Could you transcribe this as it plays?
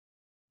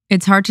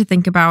It's hard to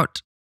think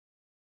about.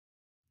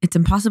 It's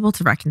impossible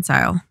to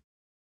reconcile.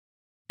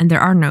 And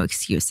there are no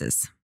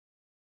excuses.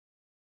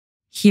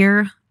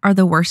 Here are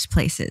the worst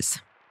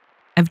places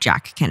of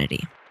Jack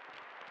Kennedy.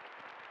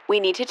 We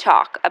need to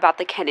talk about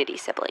the Kennedy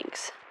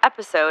siblings.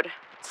 Episode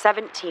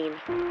 17.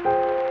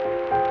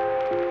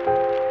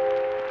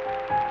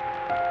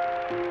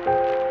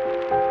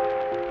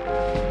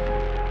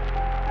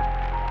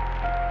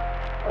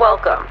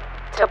 Welcome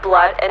to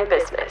Blood and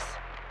Business.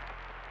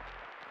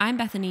 I'm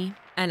Bethany.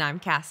 And I'm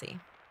Cassie.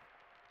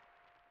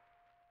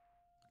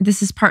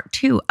 This is part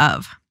 2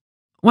 of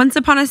Once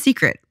Upon a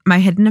Secret, My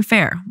Hidden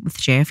Affair with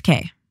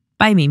JFK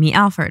by Mimi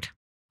Alford.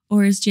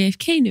 Or as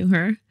JFK knew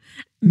her,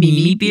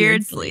 Mimi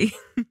Beardsley.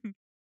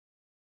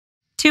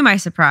 To my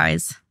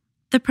surprise,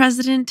 the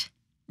president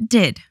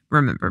did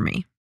remember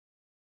me.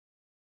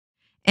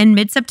 In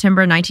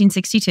mid-September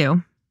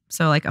 1962,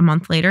 so like a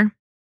month later,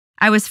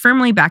 I was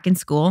firmly back in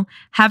school,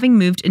 having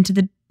moved into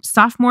the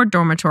sophomore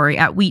dormitory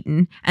at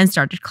Wheaton and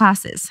started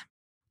classes.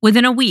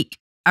 Within a week,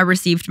 I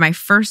received my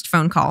first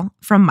phone call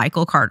from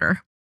Michael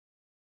Carter.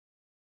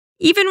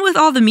 Even with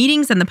all the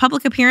meetings and the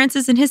public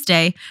appearances in his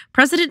day,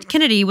 President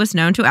Kennedy was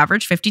known to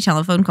average 50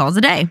 telephone calls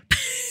a day.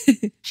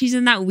 She's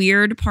in that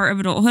weird part of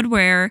adulthood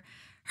where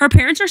her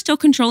parents are still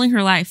controlling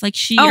her life. Like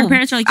her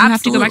parents are like, you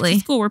have to go back to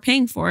school. We're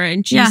paying for it.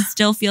 And she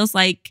still feels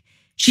like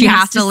she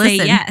has to say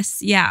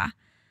yes. Yeah.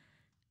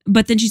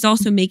 But then she's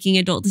also making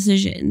adult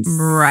decisions.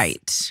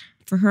 Right.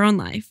 For her own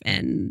life.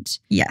 And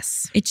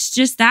yes, it's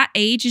just that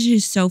age is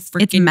just so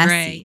freaking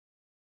gray.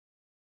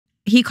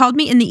 He called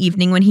me in the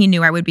evening when he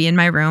knew I would be in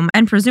my room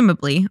and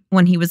presumably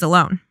when he was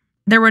alone.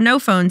 There were no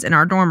phones in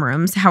our dorm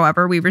rooms.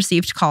 However, we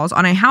received calls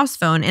on a house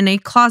phone in a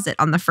closet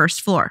on the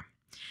first floor.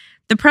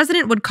 The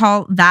president would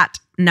call that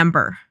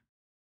number.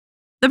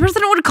 The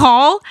president would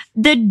call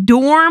the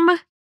dorm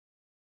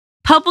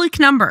public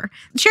number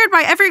shared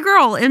by every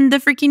girl in the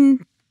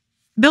freaking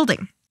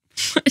building.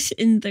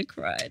 In the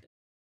crud.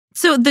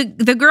 So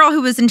the girl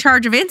who was in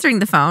charge of answering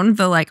the phone,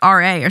 the like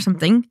RA or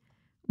something,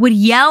 would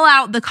yell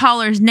out the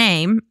caller's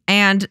name,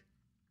 and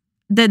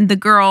then the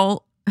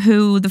girl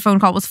who the phone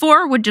call was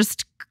for would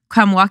just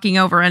come walking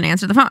over and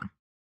answer the phone.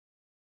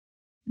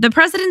 The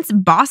president's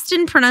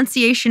Boston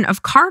pronunciation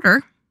of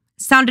Carter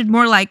sounded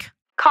more like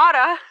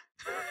Carter.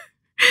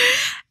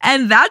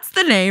 And that's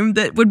the name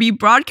that would be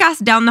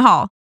broadcast down the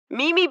hall.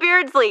 Mimi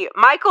Beardsley,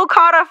 Michael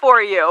Carter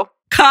for you.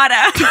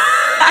 Carter.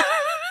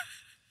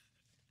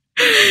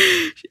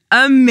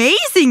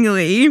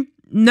 Amazingly,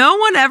 no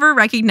one ever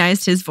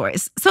recognized his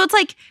voice. So it's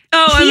like,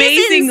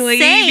 amazingly,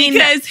 insane,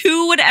 because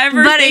who would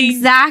ever think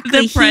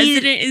exactly, the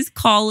president is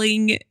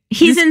calling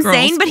He's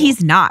insane, but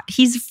he's not.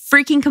 He's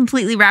freaking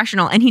completely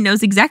rational, and he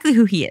knows exactly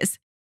who he is.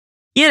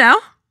 You know?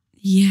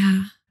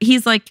 Yeah.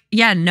 He's like,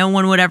 yeah, no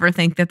one would ever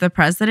think that the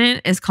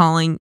president is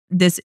calling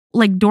this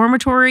like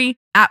dormitory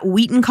at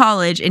Wheaton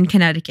College in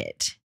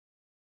Connecticut.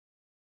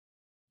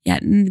 Yeah,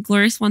 and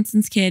Gloria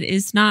Swanson's kid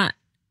is not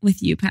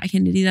with you, Pat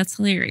Kennedy. That's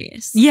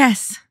hilarious.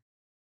 Yes.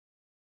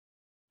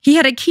 He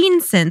had a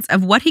keen sense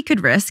of what he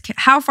could risk,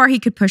 how far he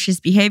could push his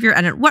behavior,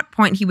 and at what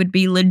point he would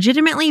be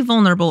legitimately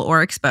vulnerable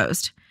or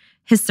exposed.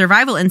 His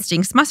survival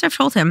instincts must have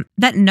told him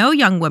that no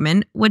young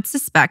woman would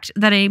suspect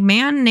that a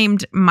man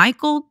named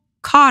Michael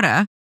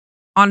Carter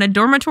on a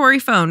dormitory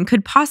phone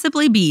could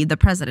possibly be the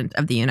president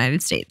of the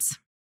United States.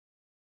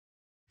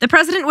 The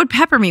president would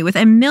pepper me with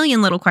a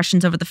million little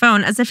questions over the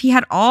phone as if he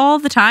had all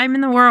the time in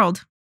the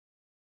world.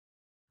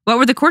 What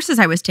were the courses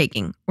I was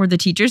taking? Were the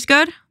teachers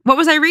good? What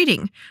was I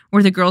reading?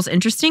 Were the girls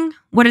interesting?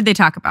 What did they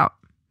talk about?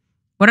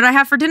 What did I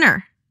have for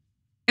dinner?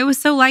 It was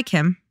so like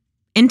him.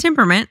 In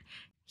temperament,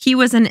 he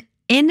was an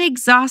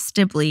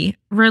inexhaustibly,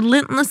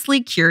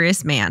 relentlessly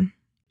curious man.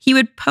 He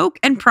would poke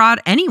and prod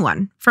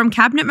anyone, from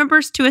cabinet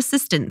members to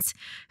assistants,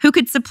 who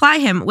could supply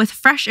him with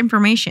fresh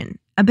information,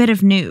 a bit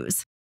of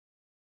news.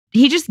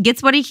 He just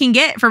gets what he can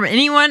get from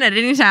anyone at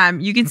any time.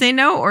 You can say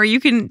no, or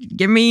you can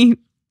give me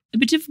a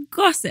bit of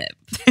gossip.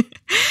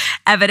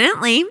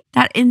 Evidently,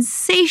 that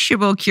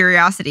insatiable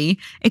curiosity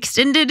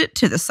extended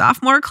to the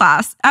sophomore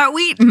class at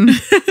Wheaton.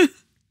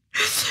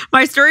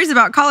 My stories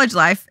about college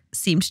life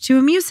seemed to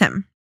amuse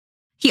him.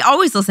 He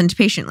always listened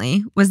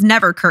patiently, was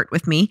never curt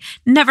with me,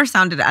 never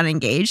sounded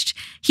unengaged.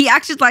 He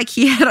acted like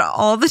he had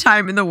all the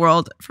time in the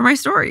world for my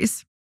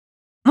stories.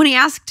 When he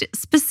asked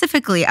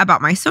specifically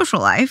about my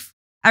social life,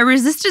 I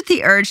resisted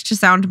the urge to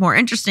sound more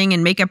interesting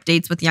and make up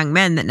dates with young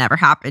men that never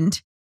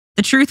happened.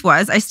 The truth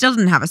was, I still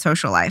didn't have a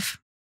social life.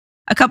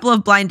 A couple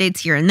of blind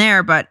dates here and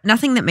there, but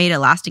nothing that made a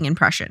lasting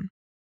impression.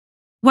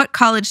 What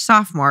college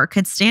sophomore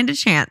could stand a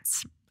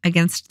chance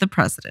against the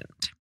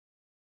president?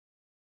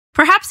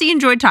 Perhaps he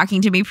enjoyed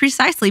talking to me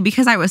precisely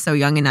because I was so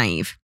young and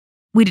naive.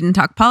 We didn't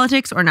talk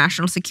politics or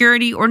national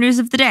security or news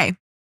of the day.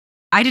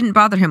 I didn't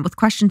bother him with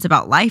questions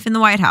about life in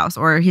the White House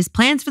or his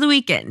plans for the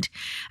weekend.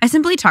 I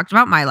simply talked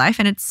about my life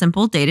and its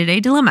simple day-to-day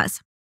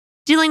dilemmas,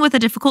 dealing with a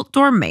difficult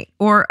dorm mate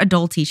or a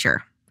dull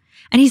teacher.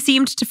 And he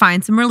seemed to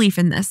find some relief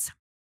in this.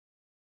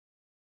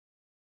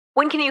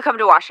 When can you come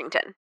to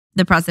Washington?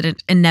 The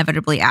president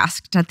inevitably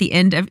asked at the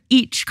end of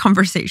each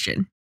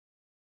conversation.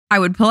 I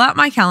would pull out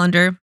my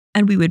calendar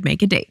and we would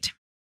make a date.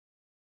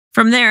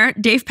 From there,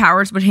 Dave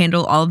Powers would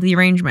handle all of the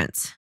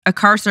arrangements. A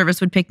car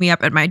service would pick me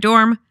up at my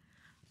dorm.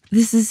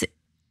 This is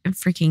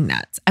freaking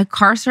nuts. A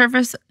car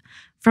service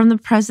from the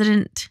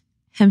president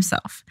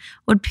himself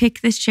would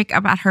pick this chick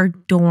up at her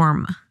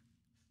dorm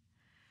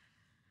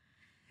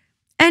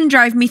and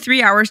drive me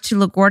 3 hours to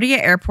LaGuardia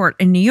Airport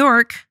in New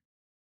York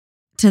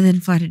to then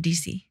fly to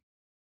DC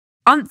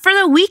for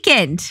the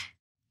weekend.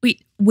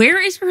 Wait,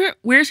 where's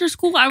her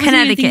school? I wasn't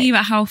even thinking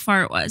about how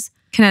far it was.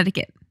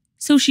 Connecticut.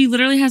 So she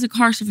literally has a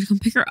car service come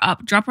pick her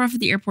up, drop her off at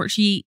the airport.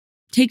 She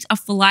takes a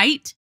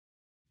flight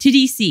to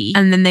DC.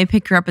 And then they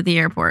pick her up at the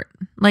airport.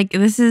 Like,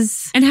 this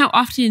is... And how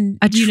often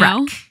a do you trek.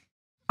 know?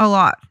 A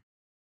lot.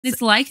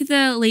 It's like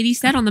the lady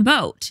said on the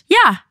boat.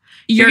 Yeah.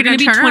 You're going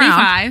to be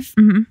 25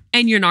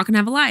 and you're not going to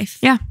have a life.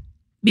 Yeah.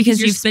 Because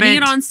you're spending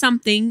it on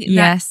something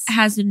that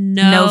has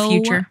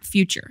no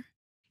future.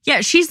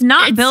 Yeah, she's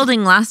not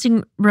building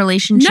lasting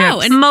relationships.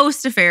 No, and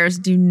most affairs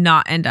do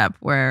not end up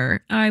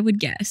where... I would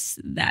guess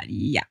that,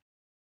 yeah.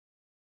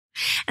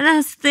 And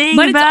that's the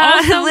thing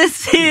about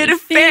illicit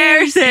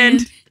affairs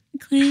and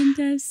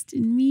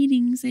clandestine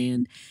meetings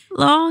and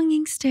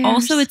longing stares.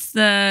 Also, it's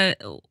the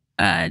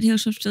Taylor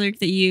Swift lyric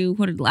that you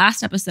quoted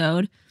last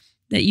episode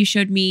that you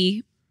showed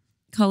me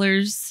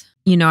colors.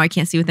 You know, I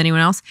can't see with anyone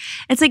else.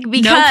 It's like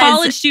because no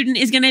college student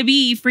is going to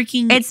be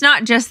freaking. It's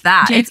not just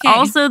that. JFK. It's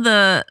also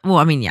the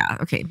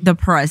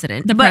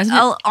president. The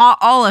president.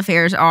 All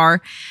affairs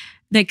are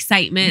the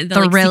excitement,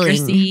 the thrilling,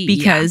 secrecy,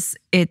 because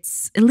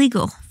it's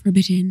illegal,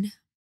 forbidden,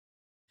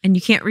 and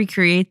you can't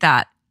recreate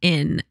that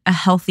in a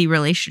healthy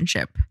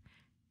relationship.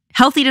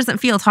 Healthy doesn't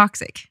feel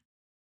toxic.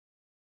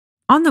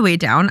 On the way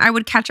down, I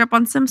would catch up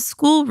on some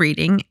school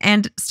reading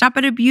and stop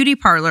at a beauty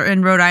parlor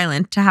in Rhode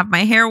Island to have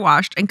my hair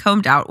washed and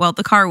combed out while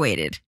the car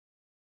waited.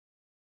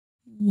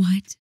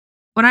 What?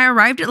 When I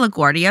arrived at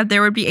LaGuardia,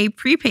 there would be a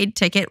prepaid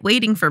ticket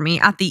waiting for me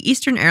at the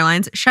Eastern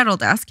Airlines shuttle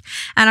desk,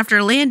 and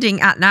after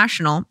landing at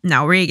National,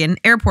 now Reagan,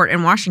 Airport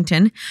in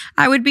Washington,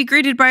 I would be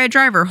greeted by a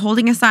driver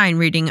holding a sign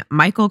reading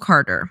Michael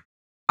Carter.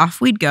 Off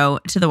we'd go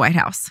to the White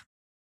House.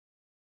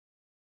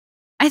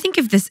 I think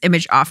of this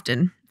image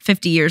often,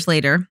 50 years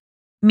later.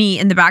 Me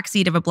in the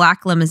backseat of a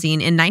black limousine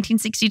in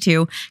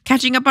 1962,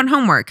 catching up on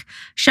homework,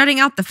 shutting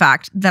out the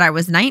fact that I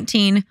was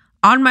 19,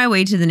 on my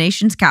way to the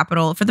nation's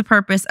capital for the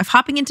purpose of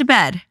hopping into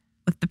bed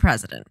with the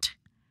president.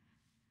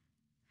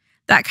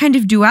 That kind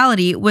of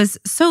duality was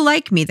so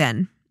like me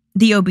then.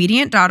 The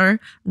obedient daughter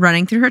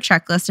running through her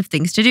checklist of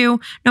things to do,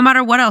 no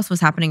matter what else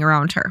was happening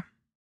around her.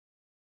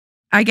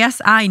 I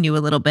guess I knew a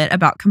little bit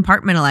about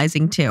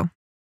compartmentalizing too.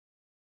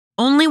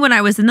 Only when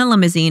I was in the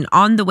limousine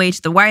on the way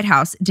to the White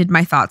House did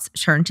my thoughts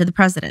turn to the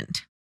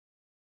president.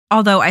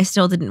 Although I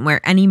still didn't wear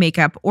any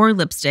makeup or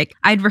lipstick,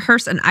 I'd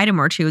rehearse an item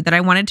or two that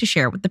I wanted to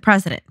share with the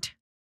president.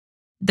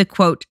 The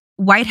quote,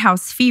 White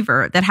House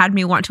fever that had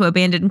me want to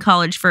abandon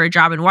college for a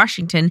job in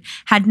Washington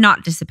had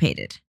not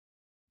dissipated.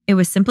 It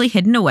was simply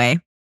hidden away,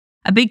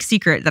 a big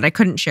secret that I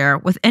couldn't share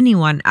with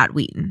anyone at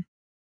Wheaton.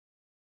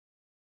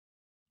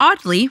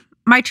 Oddly,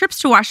 my trips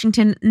to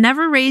Washington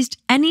never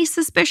raised any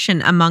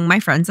suspicion among my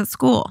friends at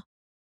school.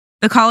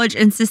 The college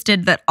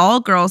insisted that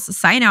all girls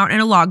sign out in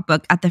a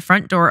logbook at the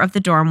front door of the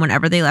dorm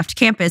whenever they left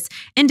campus,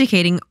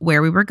 indicating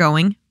where we were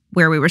going,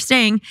 where we were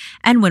staying,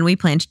 and when we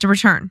planned to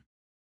return.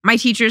 My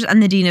teachers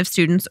and the dean of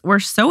students were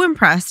so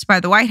impressed by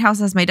the White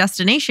House as my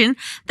destination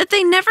that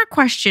they never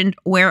questioned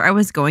where I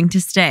was going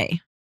to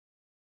stay.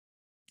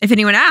 If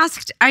anyone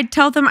asked, I'd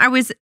tell them I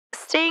was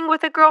staying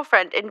with a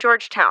girlfriend in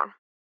Georgetown,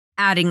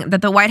 adding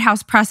that the White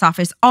House press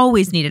office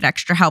always needed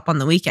extra help on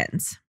the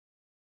weekends.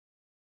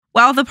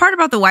 While the part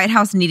about the White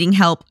House needing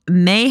help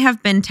may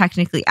have been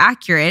technically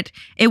accurate,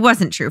 it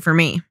wasn't true for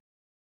me.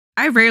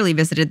 I rarely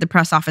visited the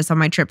press office on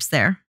my trips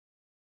there.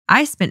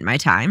 I spent my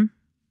time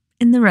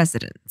in the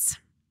residence.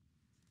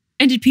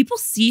 And did people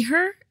see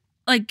her,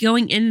 like,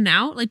 going in and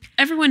out? Like,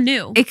 everyone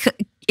knew.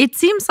 It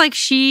seems like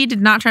she did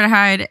not try to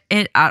hide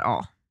it at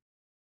all.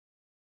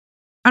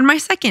 On my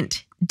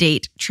second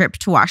date trip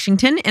to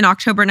Washington in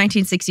October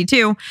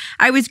 1962,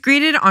 I was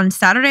greeted on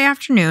Saturday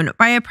afternoon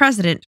by a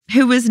president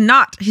who was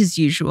not his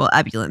usual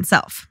ebullient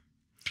self.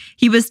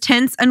 He was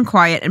tense and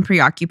quiet and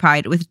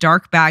preoccupied with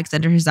dark bags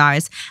under his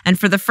eyes, and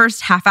for the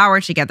first half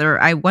hour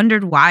together, I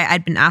wondered why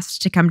I'd been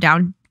asked to come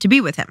down to be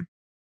with him.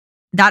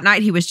 That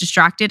night, he was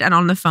distracted and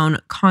on the phone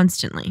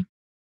constantly.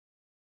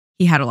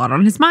 He had a lot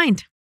on his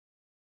mind.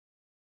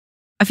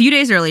 A few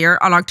days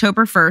earlier, on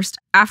October 1st,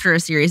 after a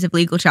series of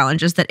legal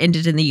challenges that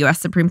ended in the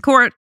U.S. Supreme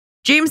Court,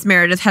 James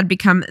Meredith had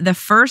become the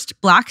first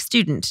Black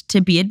student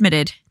to be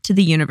admitted to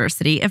the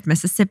University of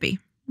Mississippi.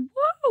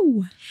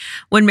 Whoa!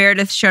 When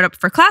Meredith showed up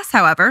for class,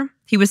 however,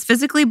 he was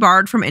physically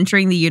barred from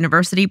entering the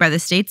university by the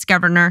state's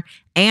governor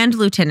and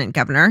lieutenant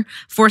governor,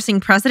 forcing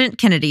President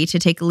Kennedy to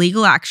take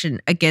legal action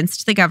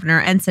against the governor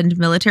and send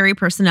military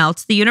personnel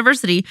to the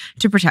university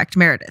to protect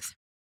Meredith.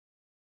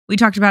 We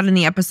talked about in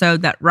the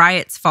episode that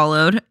riots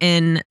followed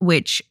in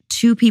which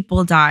 2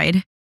 people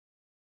died.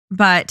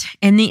 But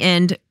in the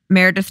end,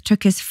 Meredith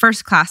took his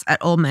first class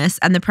at Ole Miss,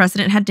 and the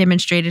president had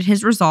demonstrated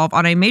his resolve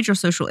on a major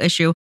social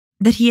issue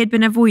that he had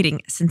been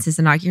avoiding since his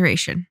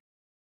inauguration.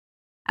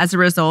 As a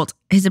result,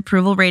 his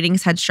approval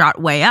ratings had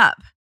shot way up.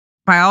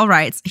 By all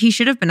rights, he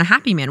should have been a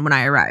happy man when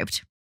I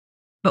arrived.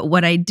 But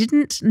what I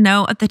didn't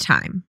know at the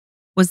time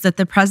was that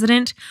the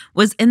president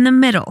was in the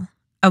middle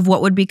of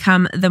what would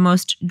become the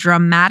most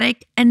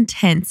dramatic and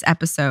tense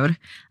episode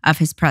of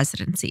his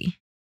presidency: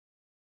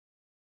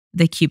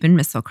 the Cuban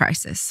Missile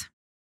Crisis.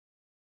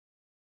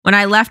 When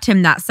I left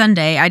him that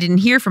Sunday, I didn't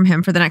hear from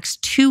him for the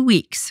next 2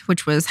 weeks,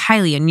 which was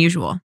highly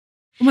unusual.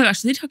 Oh my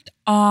gosh, they talked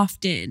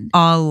often.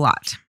 A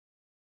lot.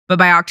 But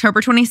by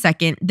October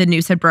 22nd, the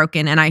news had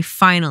broken and I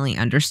finally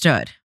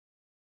understood.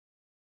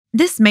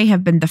 This may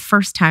have been the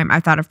first time I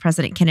thought of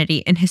President Kennedy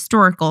in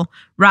historical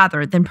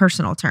rather than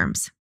personal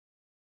terms.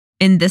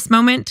 In this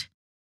moment,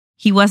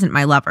 he wasn't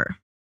my lover.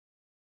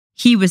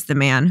 He was the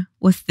man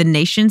with the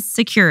nation's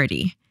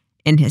security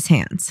in his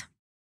hands.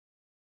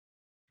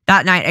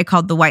 That night, I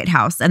called the White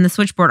House, and the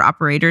switchboard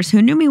operators,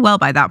 who knew me well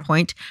by that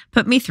point,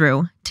 put me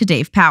through to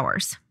Dave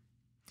Powers.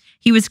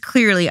 He was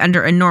clearly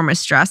under enormous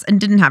stress and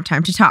didn't have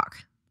time to talk.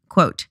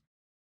 Quote,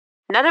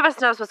 "None of us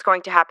knows what's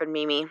going to happen,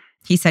 Mimi,"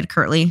 he said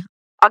curtly.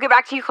 "I'll get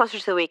back to you closer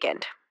to the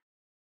weekend."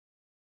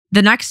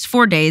 The next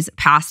 4 days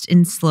passed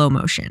in slow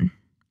motion.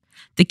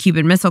 The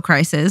Cuban Missile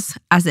Crisis,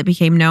 as it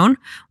became known,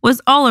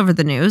 was all over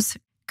the news,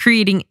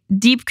 creating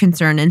deep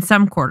concern in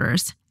some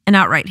quarters and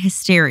outright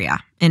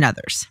hysteria in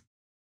others.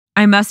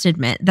 I must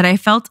admit that I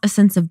felt a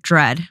sense of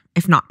dread,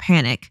 if not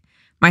panic,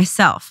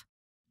 myself,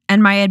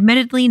 and my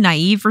admittedly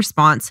naive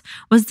response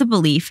was the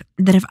belief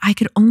that if I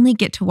could only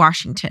get to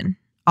Washington,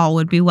 all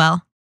would be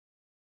well.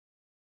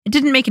 It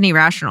didn't make any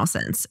rational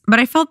sense, but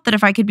I felt that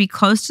if I could be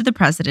close to the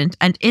president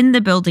and in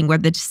the building where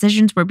the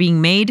decisions were being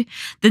made,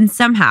 then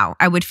somehow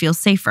I would feel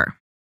safer,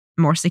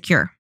 more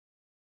secure.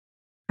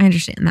 I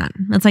understand that.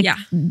 It's like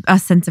a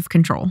sense of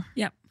control.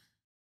 Yep.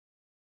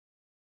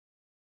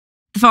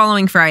 The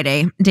following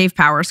Friday, Dave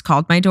Powers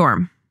called my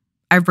dorm.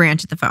 I ran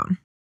to the phone.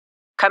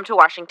 "Come to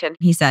Washington,"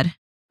 he said.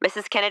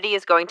 "Mrs. Kennedy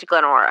is going to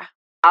Glenora.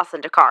 I'll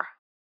send a car."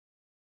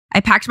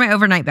 I packed my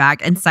overnight bag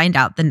and signed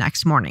out the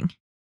next morning.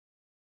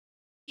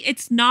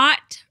 It's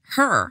not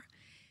her.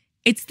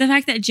 It's the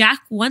fact that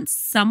Jack wants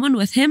someone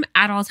with him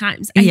at all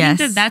times. I think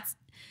that that's,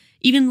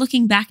 even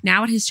looking back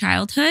now at his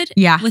childhood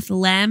with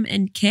Lem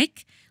and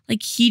Kick,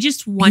 like he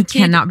just wanted... He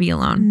cannot be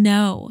alone.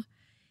 No.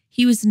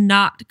 He was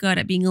not good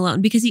at being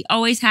alone because he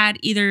always had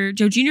either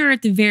Joe Jr.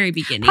 at the very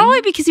beginning.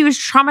 Probably because he was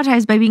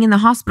traumatized by being in the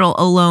hospital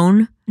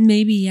alone.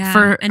 Maybe,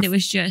 yeah. And it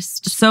was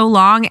just... so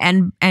long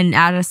and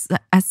at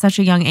such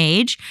a young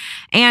age.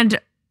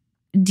 And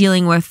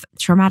dealing with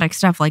traumatic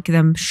stuff like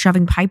them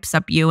shoving pipes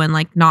up you and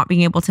like not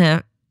being able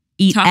to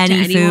eat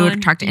any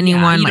food, talk to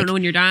anyone. You like, don't know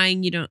when you're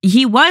dying. You don't.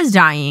 He was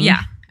dying.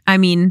 Yeah. I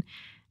mean,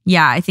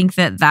 yeah, I think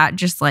that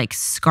just like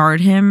scarred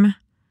him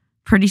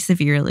pretty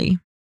severely.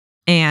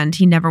 And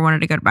he never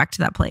wanted to go back to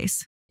that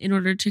place. In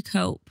order to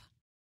cope,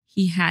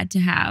 he had to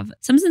have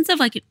some sense of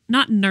like,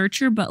 not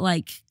nurture, but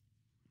like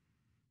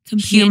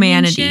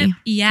humanity.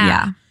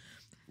 Yeah.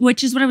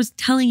 Which is what I was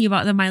telling you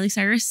about the Miley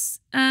Cyrus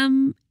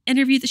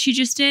interview that she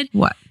just did.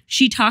 What?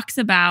 She talks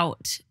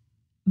about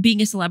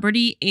being a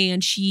celebrity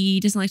and she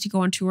doesn't like to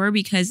go on tour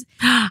because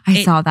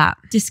I saw that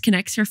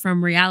disconnects her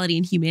from reality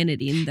and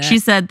humanity. And she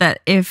said that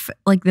if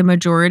like the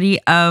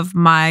majority of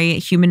my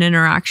human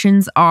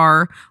interactions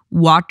are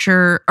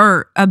watcher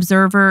or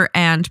observer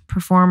and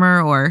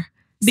performer or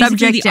basically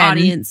subject the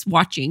audience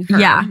watching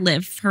her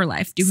live her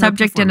life, do her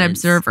subject and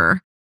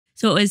observer.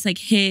 So it was like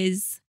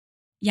his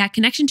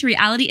connection to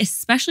reality,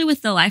 especially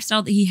with the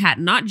lifestyle that he had,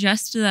 not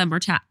just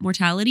the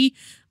mortality,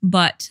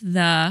 but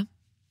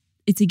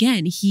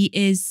he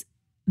is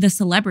the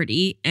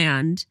celebrity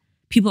and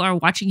people are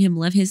watching him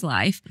live his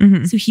life.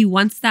 Mm-hmm. So he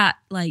wants that,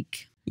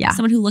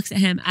 someone who looks at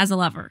him as a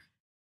lover.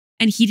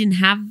 And he didn't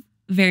have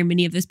very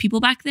many of those people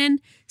back then.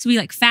 So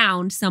we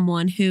found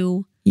someone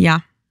who...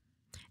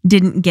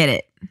 didn't get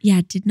it.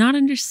 Did not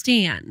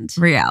understand.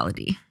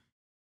 Reality.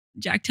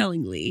 Jack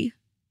telling Lee,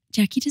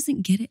 Jackie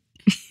doesn't get it.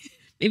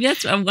 Maybe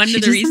that's one of the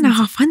reasons. She doesn't know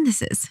how fun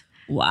this is.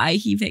 Why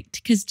he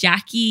picked, because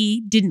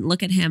Jackie didn't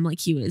look at him like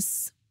he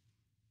was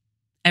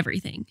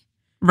everything.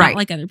 Right. Not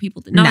like other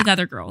people did. Not like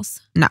other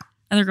girls. No.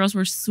 Other girls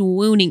were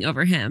swooning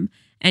over him,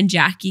 and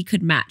Jackie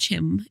could match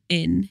him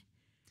in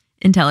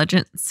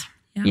intelligence.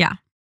 Yeah.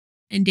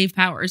 And Dave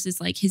Powers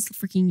is like his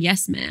freaking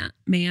yes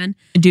man.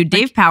 Dude,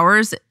 Dave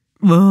Powers,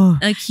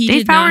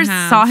 Dave Powers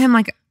saw him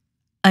like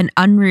an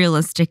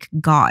unrealistic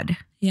god.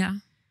 Yeah.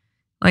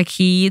 Like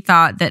he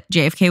thought that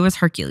JFK was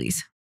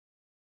Hercules.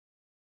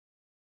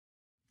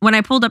 When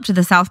I pulled up to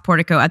the South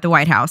Portico at the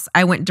White House,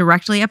 I went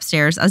directly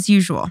upstairs as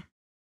usual.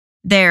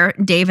 There,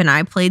 Dave and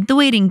I played the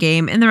waiting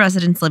game in the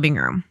residence living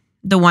room,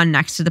 the one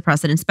next to the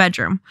president's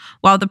bedroom,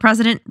 while the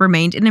president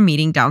remained in a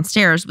meeting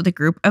downstairs with a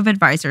group of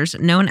advisors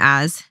known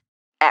as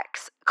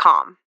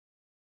XCOM,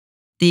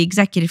 the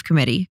Executive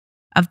Committee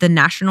of the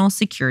National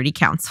Security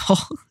Council.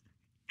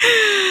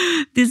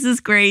 This is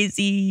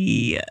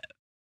crazy.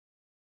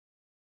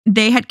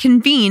 They had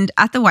convened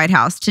at the White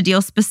House to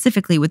deal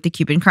specifically with the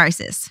Cuban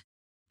crisis.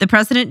 The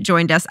president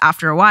joined us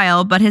after a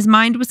while, but his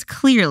mind was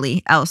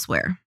clearly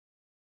elsewhere.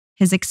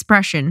 His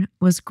expression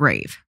was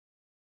grave.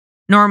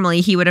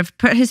 Normally, he would have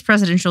put his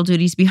presidential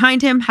duties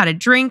behind him, had a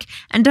drink,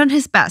 and done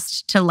his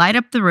best to light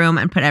up the room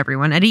and put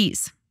everyone at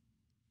ease.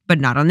 But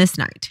not on this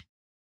night.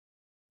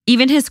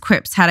 Even his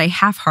quips had a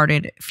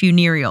half-hearted,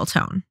 funereal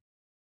tone.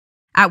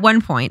 At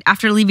one point,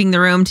 after leaving the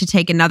room to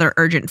take another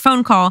urgent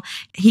phone call,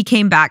 he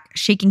came back,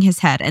 shaking his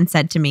head, and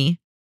said to me,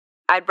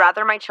 "I'd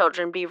rather my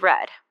children be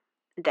red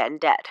than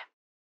dead."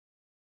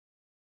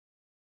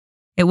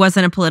 It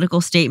wasn't a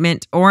political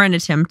statement or an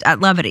attempt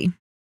at levity.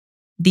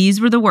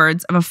 These were the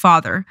words of a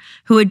father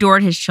who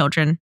adored his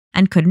children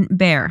and couldn't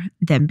bear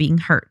them being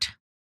hurt.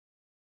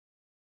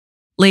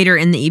 Later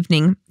in the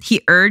evening,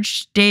 he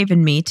urged Dave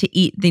and me to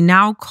eat the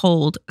now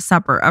cold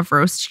supper of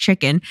roast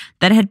chicken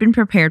that had been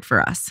prepared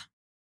for us.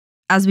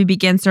 As we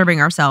began serving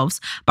ourselves,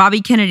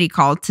 Bobby Kennedy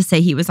called to say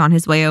he was on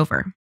his way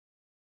over.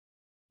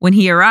 When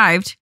he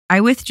arrived,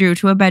 I withdrew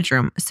to a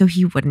bedroom so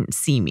he wouldn't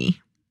see me.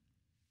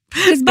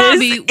 Because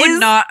Bobby would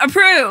not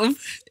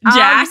approve.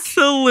 Jack.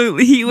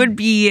 Absolutely. He would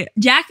be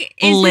Jack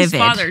is livid. His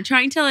father,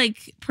 trying to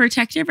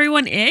protect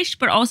everyone-ish,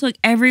 but also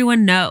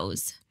everyone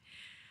knows.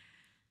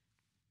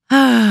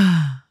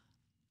 But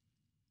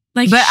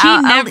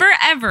she never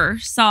ever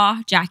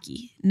saw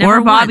Jackie. Never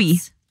or Bobby.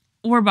 Once.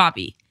 Or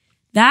Bobby.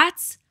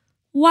 That's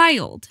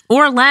wild.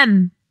 Or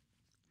Lem.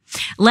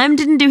 Lem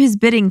didn't do his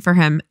bidding for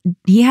him.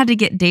 He had to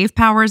get Dave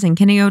Powers and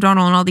Kenny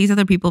O'Donnell and all these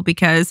other people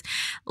because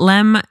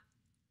Lem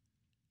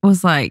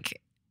was like,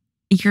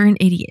 "You're an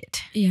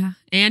idiot." Yeah.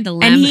 And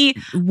he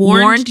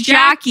warned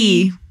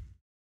Jackie.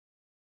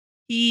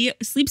 He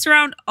sleeps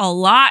around a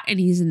lot and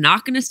he's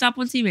not going to stop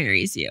once he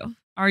marries you.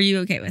 Are you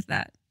okay with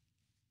that?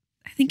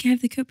 I think I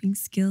have the coping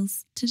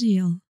skills to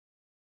deal.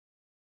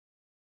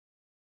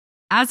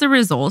 As a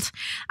result,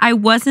 I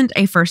wasn't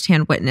a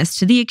firsthand witness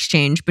to the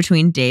exchange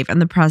between Dave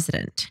and the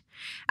president.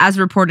 As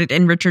reported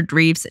in Richard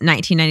Reeves'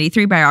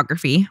 1993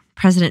 biography,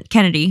 President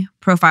Kennedy,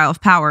 Profile of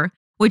Power,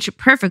 which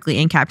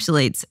perfectly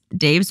encapsulates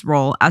Dave's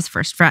role as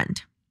first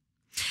friend.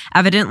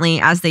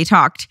 Evidently, as they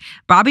talked,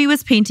 Bobby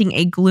was painting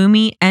a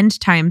gloomy end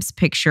times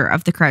picture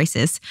of the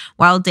crisis,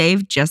 while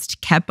Dave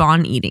just kept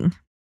on eating.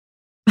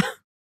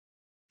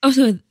 Oh,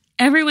 so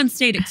everyone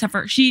stayed except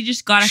for she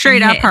just got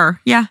straight up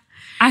her. Yeah.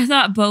 I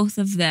thought both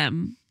of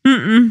them.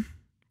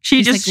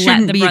 She just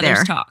shouldn't let the be brothers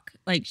there. Talk.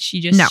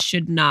 She just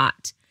should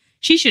not.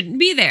 She shouldn't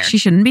be there. She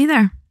shouldn't be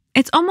there.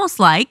 It's almost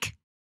like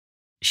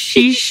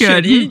she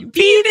shouldn't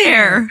be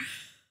there.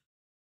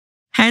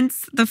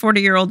 Hence the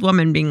 40-year-old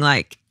woman being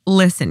like,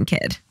 "Listen,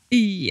 kid.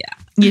 Yeah.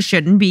 You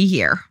shouldn't be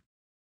here."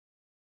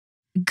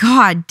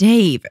 "God,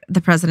 Dave,"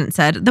 the president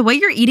said, "the way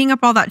you're eating up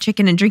all that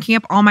chicken and drinking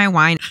up all my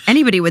wine,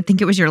 anybody would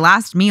think it was your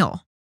last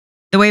meal.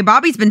 The way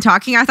Bobby's been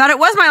talking, I thought it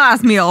was my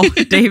last meal,"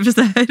 Dave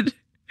said.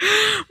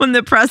 When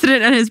the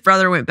president and his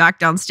brother went back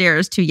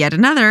downstairs to yet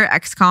another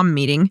ExComm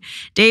meeting,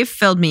 Dave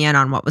filled me in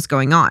on what was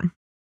going on.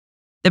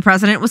 The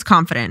president was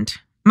confident,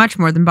 much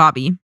more than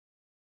Bobby.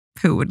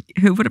 Who would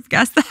have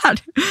guessed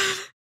that?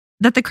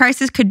 That the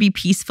crisis could be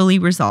peacefully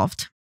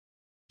resolved.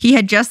 He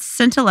had just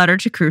sent a letter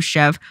to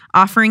Khrushchev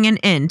offering an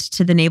end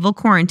to the naval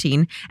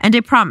quarantine and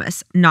a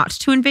promise not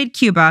to invade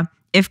Cuba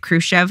if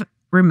Khrushchev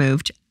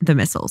removed the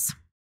missiles.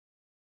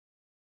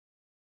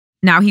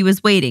 Now he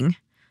was waiting,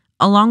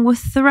 along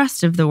with the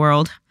rest of the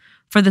world,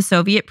 for the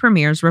Soviet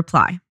premier's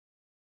reply.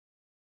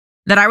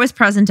 That I was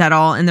present at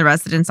all in the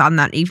residence on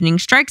that evening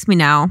strikes me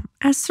now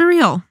as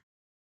surreal.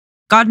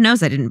 God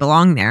knows I didn't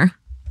belong there.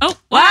 Oh,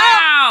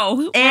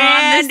 wow.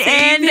 And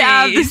end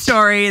of the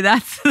story.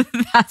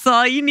 That's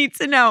all you need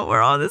to know. We're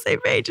all on the same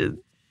page.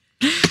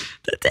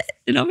 That's it.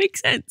 It all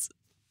makes sense.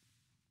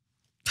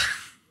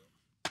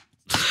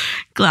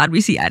 Glad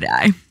we see eye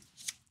to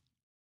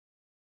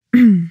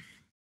eye.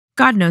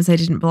 God knows I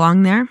didn't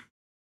belong there,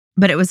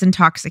 but it was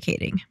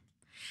intoxicating.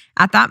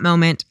 At that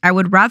moment, I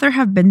would rather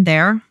have been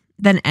there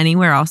than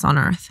anywhere else on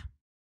earth.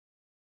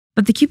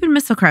 But the Cuban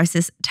Missile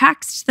Crisis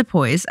taxed the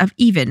poise of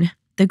even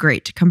the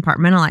great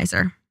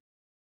compartmentalizer.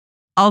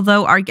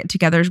 Although our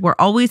get-togethers were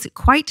always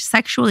quite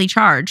sexually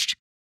charged,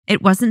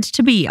 it wasn't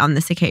to be on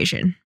this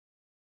occasion.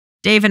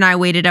 Dave and I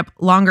waited up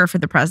longer for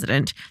the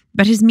president,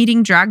 but his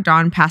meeting dragged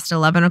on past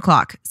 11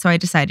 o'clock, so I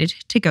decided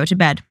to go to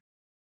bed.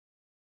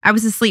 I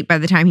was asleep by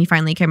the time he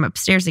finally came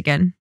upstairs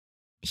again.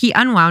 He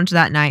unwound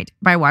that night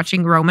by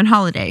watching Roman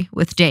Holiday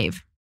with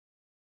Dave.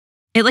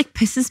 It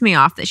pisses me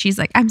off that she's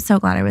like, "I'm so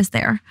glad I was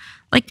there."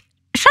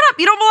 Shut up,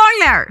 you don't belong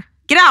there.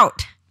 Get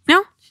out.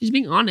 No? She's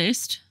being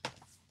honest.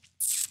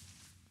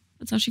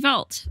 That's how she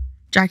felt.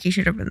 Jackie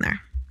should have been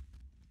there.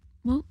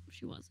 Well,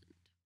 she wasn't.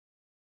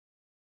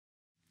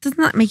 Doesn't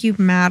that make you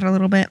mad a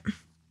little bit?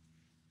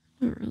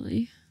 Not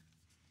really.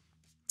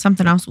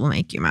 Something else will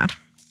make you mad.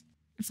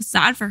 I feel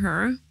sad for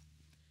her.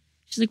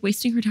 She's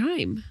wasting her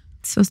time.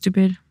 So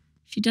stupid.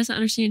 She doesn't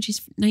understand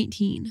she's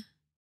 19.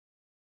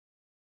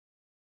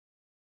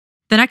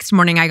 The next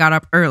morning, I got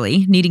up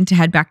early, needing to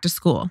head back to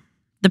school.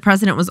 The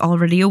president was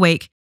already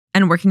awake,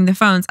 and working the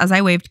phones as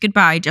I waved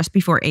goodbye just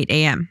before 8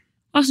 a.m.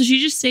 Oh, so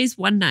she just stays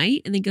one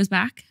night and then goes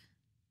back?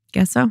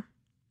 Guess so.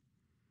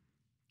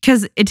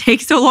 Because it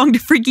takes so long to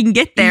freaking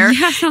get there.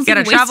 Yeah, sounds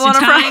gotta like a waste travel on a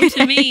of time Friday.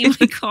 to me.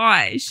 My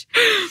gosh.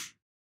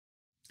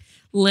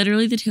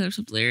 Literally the Taylor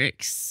Swift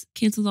lyrics,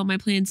 canceled all my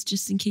plans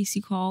just in case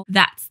you call.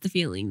 That's the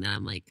feeling that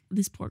I'm like,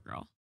 this poor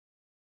girl.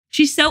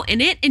 She's so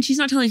in it and she's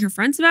not telling her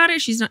friends about it.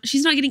 She's not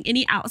getting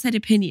any outside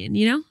opinion,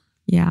 you know?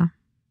 Yeah.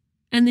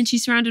 And then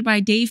she's surrounded by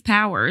Dave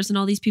Powers and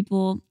all these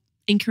people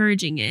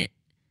encouraging it.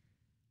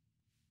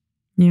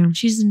 Yeah.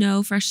 She has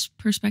no fresh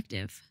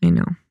perspective. I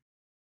know.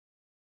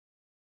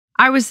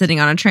 I was sitting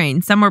on a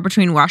train somewhere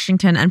between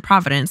Washington and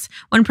Providence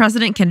when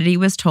President Kennedy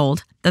was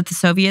told that the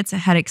Soviets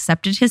had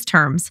accepted his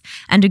terms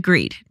and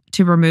agreed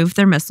to remove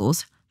their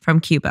missiles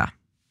from Cuba.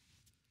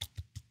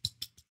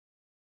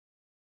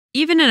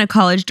 Even in a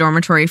college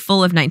dormitory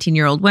full of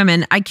 19-year-old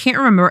women, I can't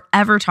remember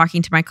ever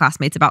talking to my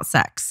classmates about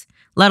sex,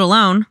 let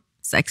alone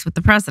sex with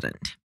the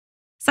president.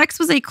 Sex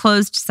was a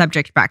closed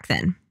subject back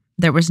then.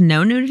 There was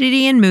no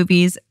nudity in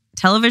movies,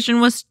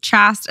 television was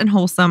chaste and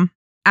wholesome,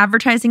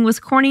 advertising was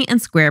corny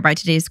and square by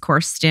today's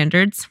coarse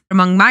standards.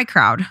 Among my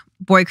crowd,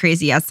 boy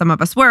crazy as some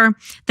of us were,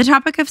 the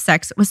topic of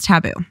sex was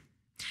taboo.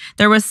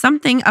 There was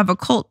something of a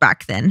cult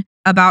back then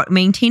about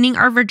maintaining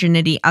our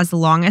virginity as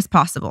long as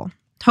possible,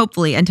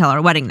 hopefully until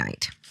our wedding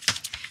night.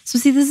 So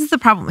see, this is the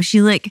problem. She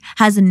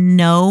has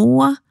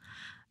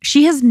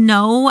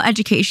no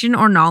education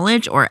or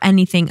knowledge or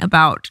anything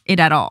about it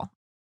at all.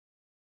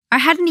 I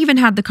hadn't even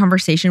had the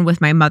conversation with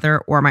my mother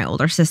or my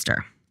older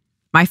sister.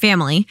 My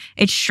family,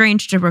 it's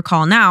strange to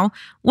recall now,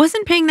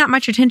 wasn't paying that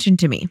much attention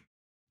to me.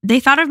 They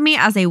thought of me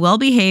as a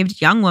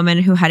well-behaved young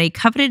woman who had a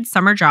coveted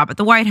summer job at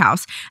the White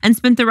House and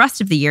spent the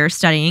rest of the year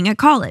studying at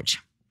college.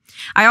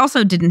 I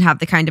also didn't have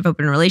the kind of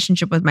open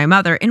relationship with my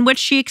mother in which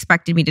she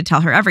expected me to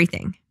tell her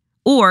everything,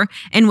 or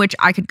in which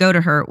I could go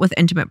to her with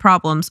intimate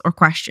problems or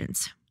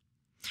questions.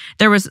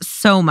 There was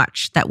so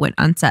much that went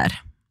unsaid.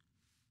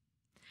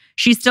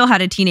 She still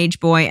had a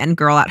teenage boy and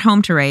girl at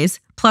home to raise,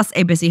 plus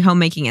a busy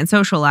homemaking and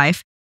social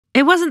life.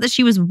 It wasn't that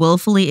she was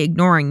willfully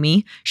ignoring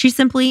me. She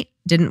simply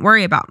didn't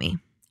worry about me.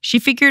 She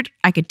figured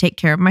I could take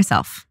care of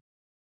myself.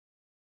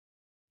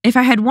 If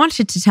I had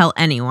wanted to tell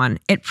anyone,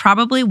 it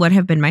probably would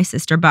have been my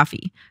sister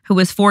Buffy, who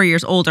was 4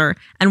 years older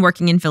and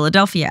working in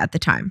Philadelphia at the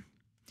time.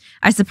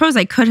 I suppose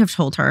I could have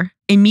told her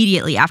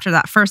immediately after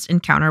that first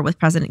encounter with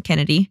President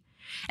Kennedy.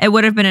 It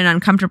would have been an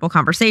uncomfortable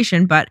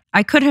conversation, but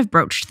I could have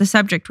broached the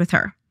subject with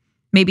her,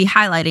 maybe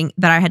highlighting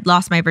that I had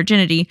lost my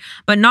virginity,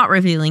 but not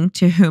revealing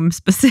to whom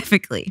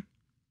specifically.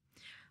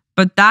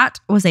 But that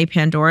was a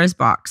Pandora's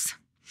box,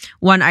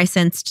 one I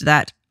sensed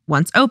that,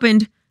 once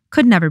opened,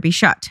 could never be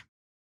shut.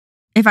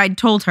 If I'd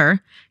told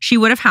her, she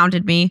would have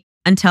hounded me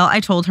until I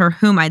told her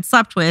whom I'd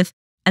slept with,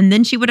 and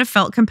then she would have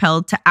felt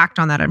compelled to act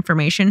on that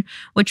information,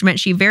 which meant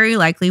she very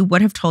likely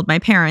would have told my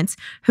parents,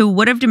 who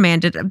would have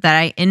demanded that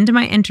I end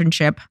my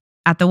internship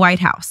at the White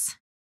House.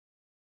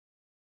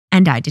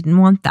 And I didn't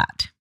want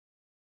that.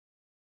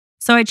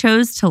 So I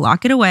chose to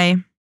lock it away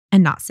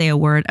and not say a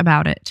word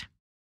about it.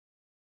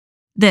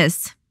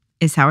 This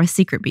is how a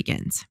secret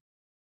begins.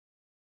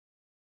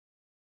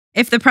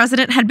 If the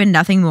president had been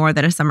nothing more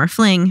than a summer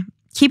fling,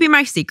 keeping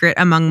my secret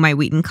among my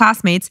Wheaton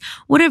classmates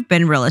would have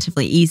been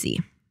relatively easy.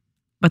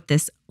 But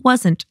this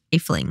wasn't a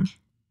fling.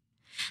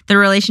 The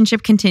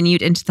relationship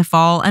continued into the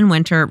fall and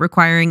winter,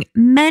 requiring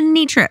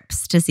many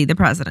trips to see the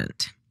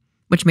president,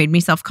 which made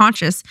me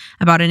self-conscious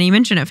about any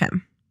mention of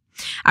him.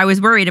 I was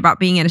worried about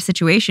being in a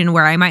situation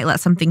where I might let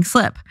something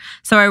slip,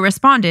 so I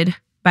responded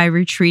by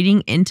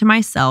retreating into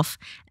myself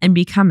and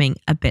becoming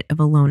a bit of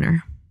a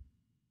loner.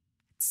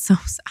 It's so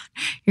sad.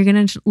 You're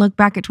going to look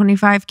back at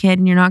 25, kid,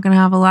 and you're not going to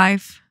have a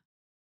life.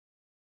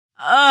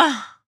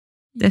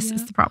 This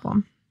is the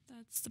problem.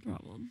 That's the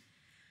problem.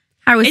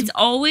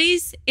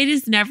 It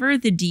is never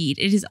the deed.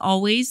 It is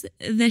always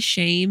the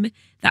shame,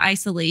 the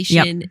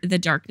isolation, the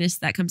darkness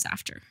that comes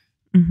after.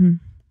 Mm-hmm.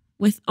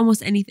 With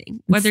almost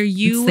anything.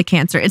 It's the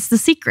cancer. It's the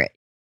secret.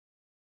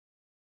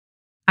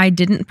 I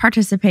didn't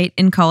participate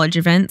in college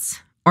events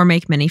or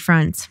make many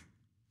friends.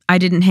 I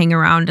didn't hang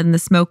around in the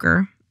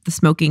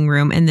smoking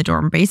room in the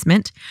dorm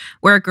basement,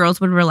 where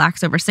girls would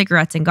relax over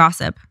cigarettes and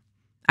gossip.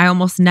 I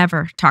almost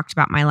never talked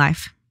about my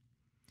life.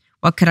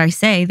 What could I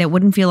say that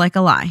wouldn't feel like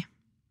a lie?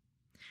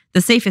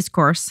 The safest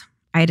course,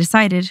 I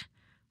decided,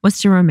 was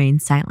to remain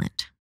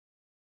silent.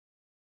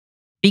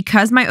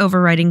 Because my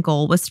overriding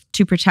goal was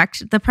to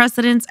protect the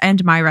president's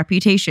and my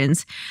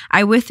reputations,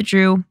 I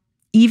withdrew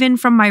even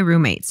from my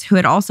roommates, who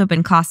had also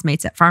been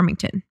classmates at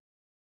Farmington.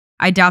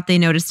 I doubt they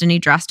noticed any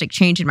drastic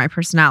change in my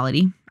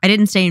personality. I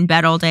didn't stay in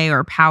bed all day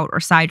or pout or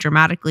sigh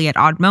dramatically at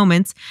odd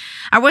moments.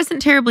 I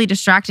wasn't terribly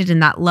distracted in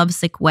that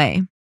lovesick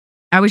way.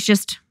 I was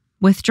just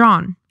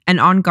withdrawn and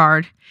on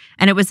guard,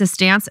 and it was a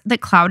stance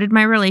that clouded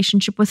my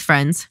relationship with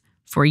friends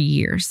for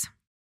years.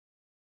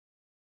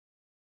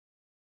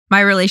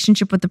 My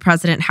relationship with the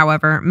president,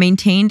 however,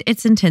 maintained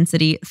its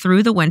intensity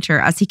through the winter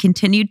as he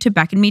continued to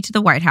beckon me to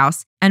the White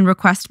House and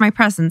request my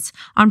presence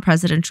on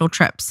presidential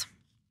trips.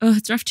 Oh,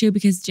 it's rough too,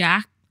 because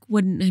Jack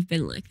wouldn't have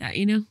been like that,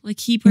 you know? Like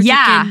he partook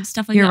in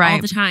stuff like that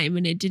all the time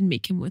and it didn't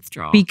make him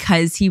withdraw.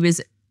 Because he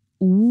was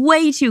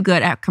way too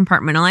good at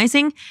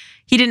compartmentalizing.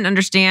 He didn't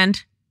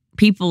understand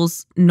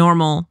people's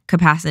normal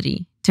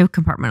capacity to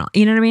compartmentalize.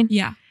 You know what I mean?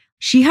 Yeah.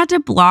 She had to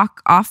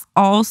block off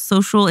all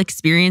social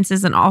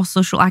experiences and all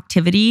social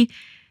activity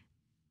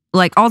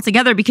like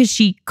altogether because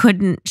she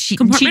didn't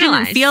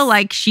feel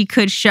like she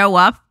could show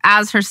up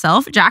as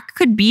herself. Jack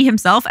could be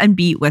himself and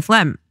be with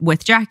Lem,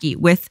 with Jackie,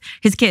 with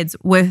his kids,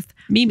 with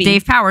Mimi.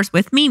 Dave Powers,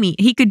 with Mimi.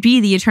 He could be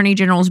the Attorney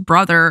General's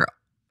brother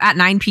at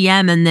 9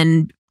 p.m. and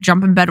then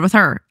jump in bed with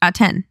her at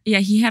 10. Yeah,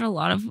 he had a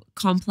lot of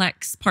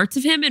complex parts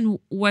of him and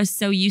was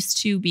so used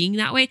to being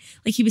that way.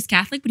 Like he was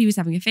Catholic, but he was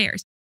having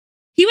affairs.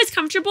 He was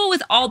comfortable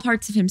with all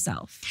parts of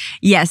himself.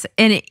 Yes.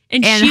 And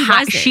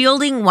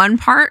shielding one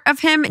part of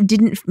him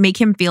didn't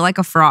make him feel like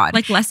a fraud.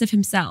 Like less of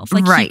himself.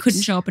 Like he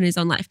couldn't show up in his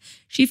own life.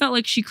 She felt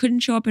like she couldn't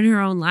show up in her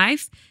own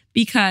life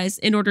because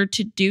in order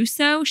to do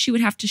so, she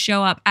would have to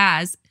show up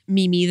as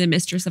Mimi, the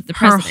mistress of the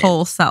president. Her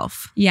whole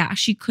self. Yeah.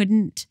 She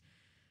couldn't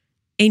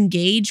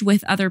engage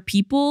with other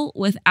people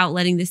without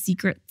letting the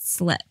secret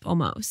slip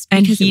almost.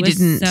 And he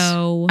didn't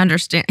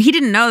understand. He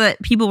didn't know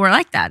that people were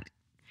like that.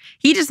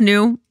 He just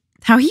knew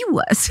how he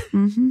was.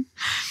 Mm-hmm.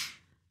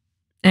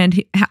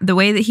 And the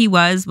way that he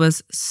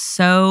was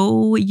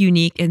so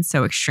unique and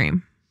so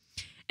extreme.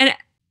 And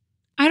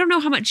I don't know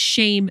how much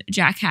shame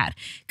Jack had.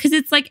 Because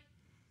it's like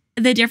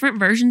the different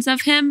versions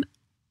of him,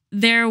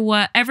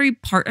 every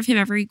part of him,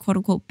 every quote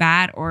unquote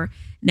bad or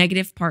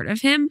negative part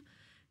of him,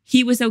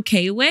 he was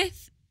okay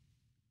with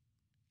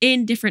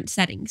in different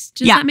settings.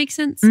 Does that make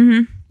sense?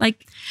 Mm-hmm.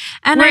 Like,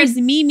 and whereas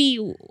Mimi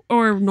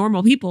or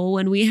normal people,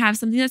 when we have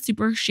something that's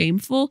super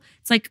shameful,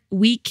 it's like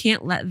we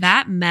can't let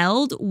that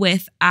meld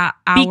with our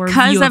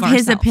because view of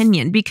his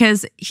opinion.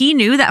 Because he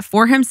knew that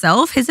for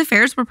himself, his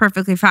affairs were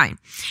perfectly fine.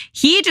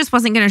 He just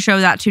wasn't going to show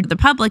that to the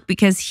public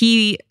because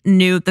he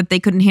knew that they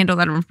couldn't handle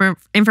that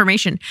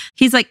information.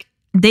 He's like,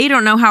 they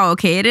don't know how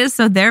okay it is,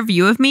 so their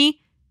view of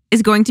me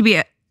is going to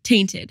be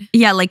tainted.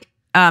 Yeah, like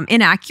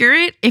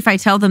inaccurate if I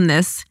tell them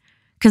this.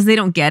 Because they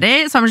don't get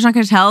it. So I'm just not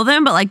going to tell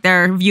them. But like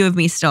their view of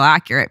me is still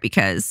accurate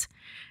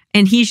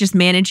and he's just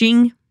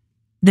managing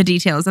the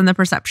details and the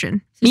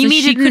perception. So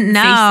Mimi didn't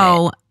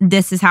know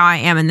this is how I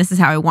am and this is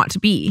how I want to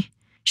be.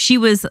 She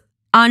was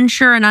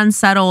unsure and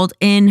unsettled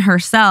in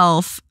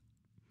herself.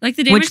 Like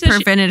the which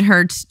prevented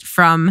her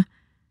from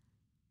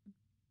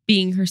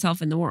being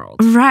herself in the world.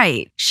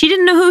 Right. She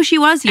didn't know who she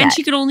was yet. And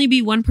she could only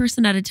be one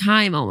person at a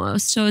time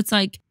almost. So it's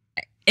like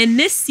in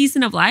this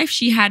season of life,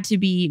 she had to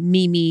be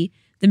Mimi,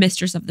 the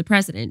mistress of the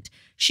president.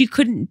 She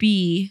couldn't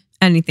be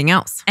anything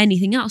else.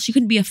 She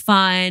couldn't be a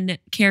fun,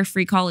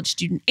 carefree college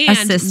student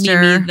and a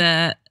sister.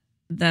 Mimi,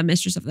 the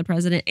mistress of the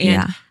president,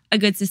 and a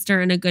good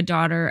sister and a good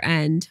daughter.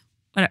 And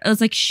it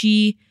was like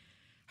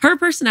her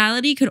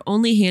personality could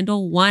only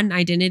handle one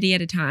identity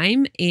at a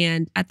time.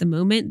 And at the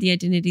moment, the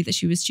identity that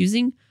she was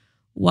choosing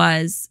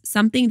was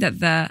something that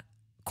the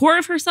core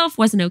of herself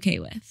wasn't okay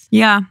with.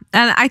 Yeah.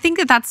 And I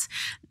think that's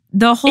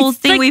the whole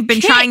thing like we've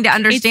been trying to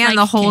understand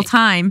the whole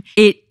time.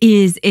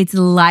 It's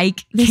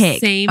like the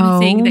Kick. Same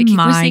thing that Kick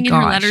was saying in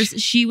her letters.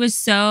 She was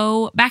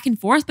so back and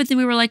forth, but then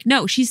we were like,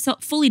 no, she's so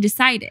fully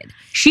decided.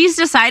 She's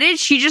decided.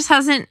 She just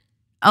hasn't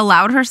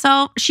allowed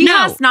herself. She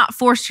has not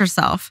forced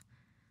herself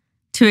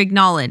to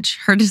acknowledge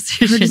her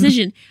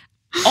decision.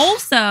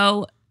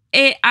 Also,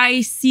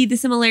 I see the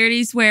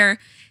similarities where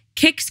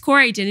Kick's core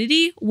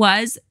identity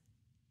was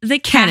the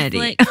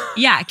Catholic.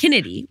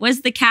 Kennedy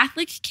was the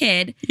Catholic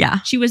kid. Yeah.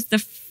 She was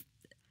the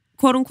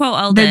quote unquote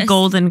eldest. The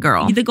golden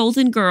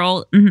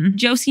girl. Mm-hmm.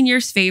 Joe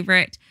Sr.'s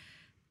favorite.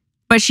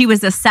 But she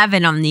was a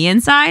 7 on the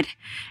inside.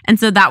 And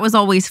so that was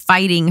always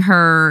fighting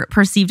her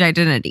perceived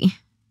identity.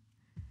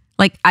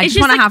 Like, I just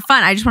want to have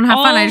fun. I just want to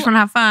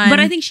have fun. But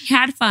I think she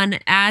had fun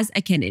as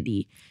a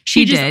Kennedy.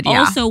 She just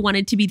also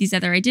wanted to be these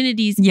other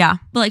identities. Yeah.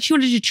 But like she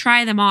wanted to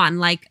try them on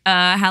like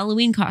a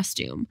Halloween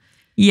costume.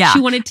 Yeah.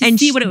 She wanted to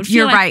see what it would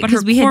feel like. You're right,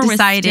 because we had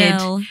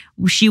decided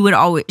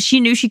she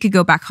knew she could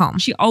go back home.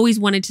 She always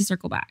wanted to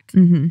circle back.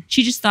 Mm-hmm.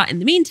 She just thought in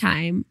the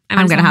meantime,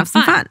 I'm going to have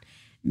some fun.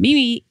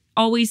 Mimi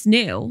always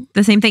knew.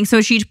 The same thing.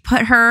 So she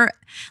put her,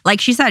 like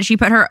she said, she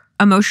put her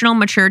emotional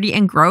maturity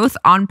and growth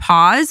on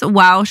pause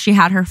while she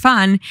had her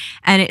fun.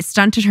 And it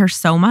stunted her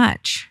so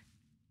much.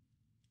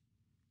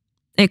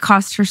 It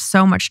cost her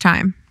so much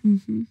time.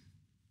 Mm-hmm.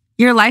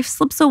 Your life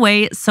slips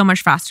away so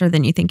much faster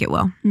than you think it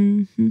will.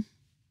 Mm-hmm.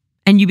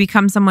 And you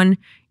become someone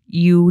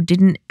you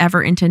didn't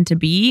ever intend to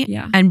be.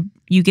 Yeah. And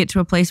you get to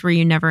a place where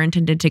you never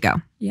intended to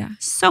go. Yeah.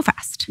 So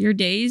fast. Your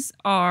days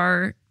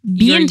are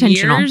your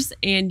intentional. Years,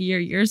 and your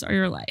years are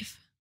your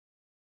life.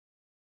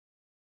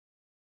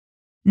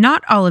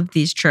 Not all of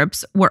these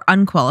trips were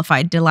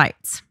unqualified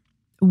delights.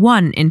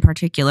 One in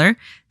particular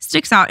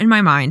sticks out in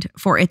my mind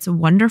for its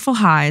wonderful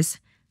highs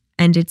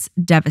and its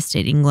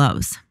devastating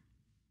lows.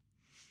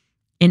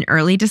 In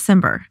early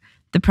December,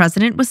 the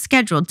president was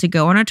scheduled to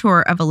go on a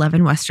tour of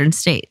 11 Western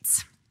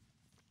states.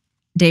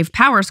 Dave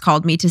Powers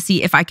called me to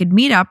see if I could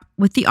meet up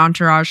with the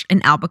entourage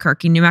in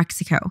Albuquerque, New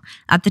Mexico,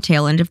 at the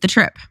tail end of the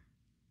trip.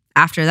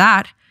 After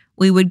that,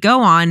 we would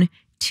go on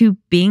to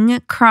Bing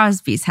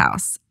Crosby's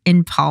house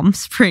in Palm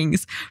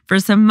Springs for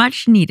some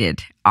much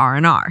needed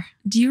R&R.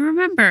 Do you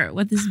remember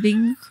what this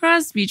Bing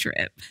Crosby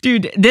trip?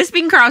 Dude, this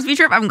Bing Crosby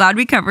trip, I'm glad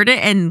we covered it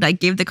and like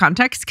gave the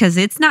context because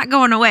it's not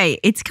going away.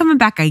 It's coming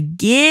back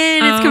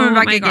again. It's coming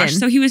back again. Gosh.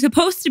 So he was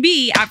supposed to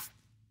be at...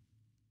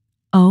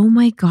 Oh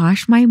my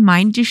gosh, my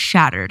mind just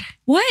shattered.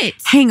 What?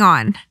 Hang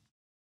on.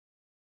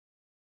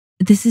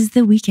 This is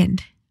the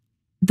weekend.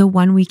 The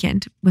one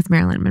weekend with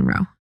Marilyn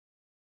Monroe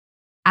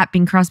at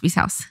Bing Crosby's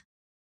house.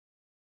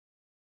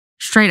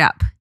 Straight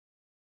up.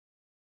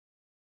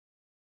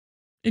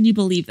 And you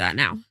believe that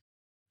now?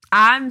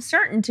 I'm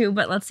certain to,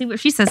 but let's see what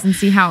she says and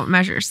see how it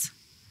measures.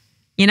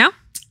 You know?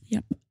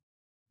 Yep.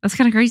 That's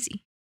kind of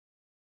crazy.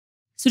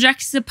 So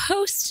Jack's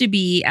supposed to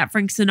be at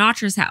Frank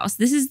Sinatra's house.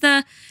 This is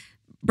the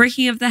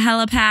breaking of the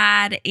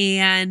helipad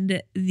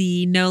and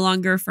the no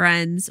longer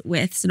friends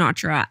with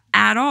Sinatra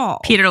at all.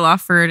 Peter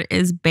Lawford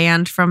is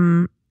banned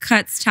from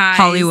cuts ties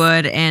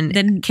Hollywood and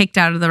then kicked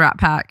out of the Rat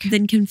Pack.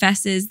 Then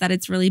confesses that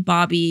it's really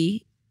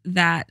Bobby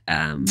that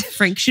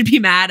Frank should be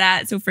mad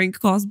at. So Frank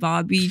calls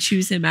Bobby,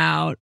 chews him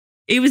out.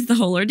 It was the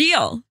whole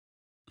ordeal.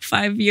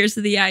 5 years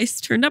of the ice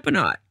turned up a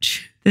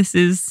notch. This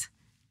is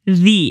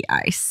the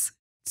ice.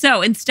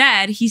 So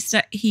instead,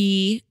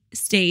 he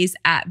stays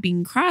at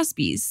Bing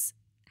Crosby's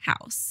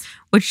house,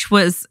 which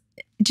was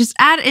just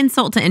add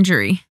insult to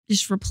injury.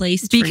 Just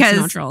replaced because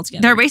Frank Sinatra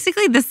altogether. They're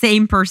basically the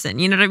same person.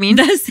 You know what I mean?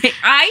 The same.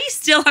 I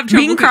still have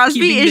trouble. Bing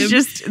Crosby is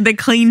just the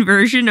clean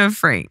version of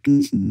Frank.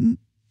 Mm-hmm.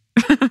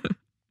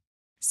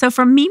 So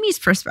from Mimi's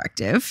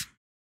perspective,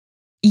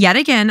 yet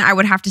again, I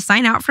would have to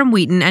sign out from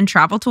Wheaton and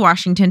travel to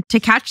Washington to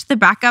catch the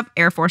backup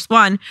Air Force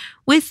One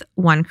with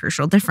one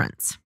crucial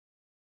difference.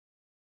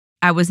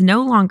 I was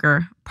no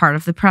longer part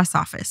of the press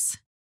office.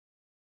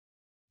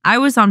 I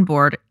was on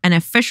board an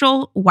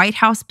official White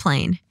House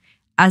plane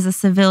as a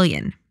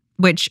civilian,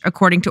 which,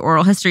 according to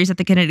oral histories at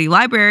the Kennedy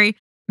Library,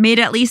 made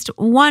at least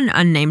one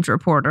unnamed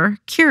reporter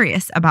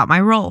curious about my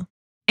role.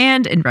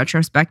 And in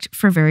retrospect,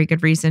 for very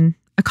good reason.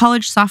 A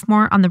college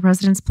sophomore on the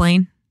president's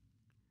plane.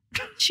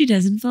 She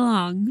doesn't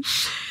belong.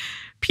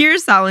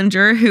 Piers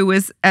Salinger, who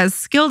was as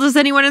skilled as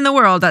anyone in the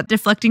world at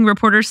deflecting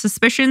reporters'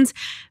 suspicions,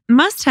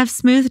 must have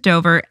smoothed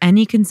over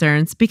any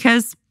concerns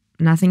because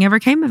nothing ever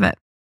came of it.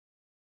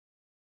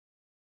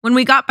 When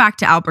we got back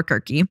to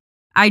Albuquerque,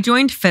 I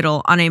joined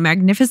Fiddle on a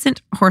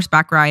magnificent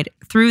horseback ride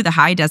through the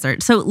high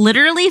desert. So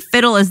literally,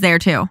 Fiddle is there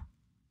too.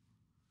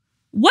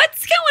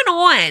 What's going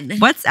on?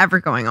 What's ever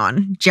going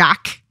on?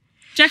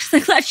 Jack's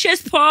like, let's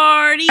just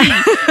party.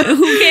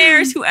 Who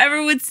cares?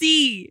 Whoever would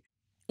see.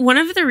 One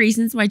of the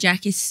reasons why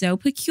Jack is so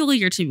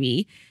peculiar to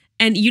me,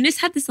 and Eunice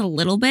had this a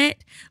little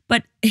bit,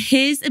 but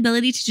his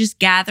ability to just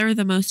gather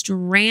the most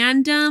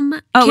random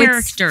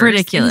characters. It's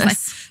ridiculous. Like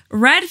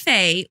Red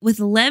Fay with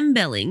Lem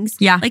Billings.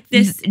 Yeah. Like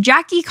this.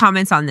 Jackie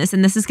comments on this,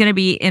 and this is going to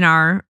be in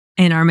our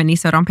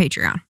minisode on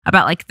Patreon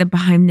about like the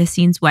behind the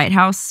scenes White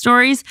House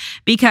stories,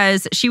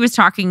 because she was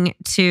talking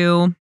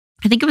to,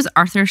 I think it was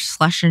Arthur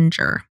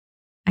Schlesinger.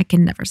 I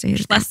can never say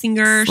his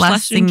Schlesinger,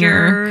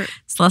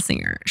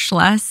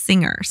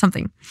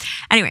 something.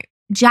 Anyway,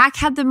 Jack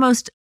had the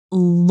most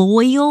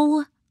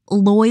loyal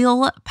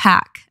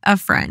pack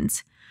of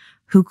friends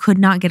who could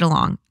not get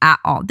along at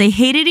all. They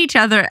hated each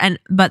other,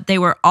 but they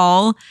were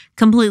all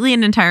completely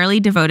and entirely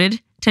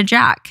devoted to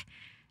Jack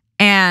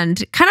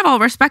and kind of all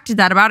respected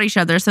that about each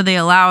other. So they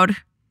allowed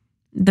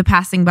the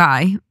passing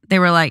by. They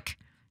were like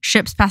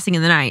ships passing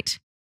in the night.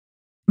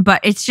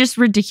 But it's just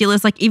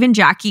ridiculous. Like even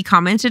Jackie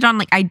commented on,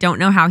 like, I don't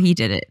know how he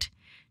did it.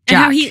 And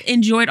how he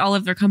enjoyed all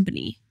of their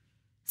company.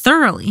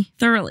 Thoroughly.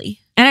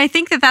 And I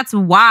think that that's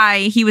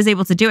why he was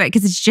able to do it,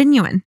 because it's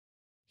genuine.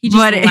 He just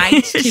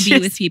liked to be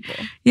with people.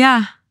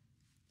 Yeah.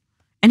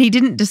 And he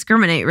didn't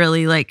discriminate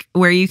really, like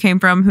where you came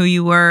from, who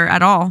you were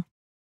at all.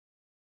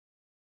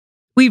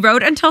 We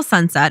rode until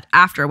sunset,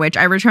 after which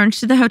I returned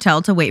to the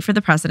hotel to wait for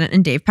the president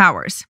and Dave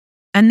Powers,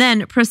 and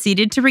then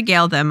proceeded to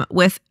regale them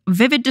with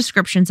vivid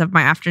descriptions of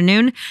my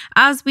afternoon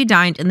as we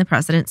dined in the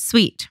president's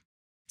suite.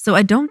 So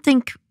I don't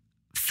think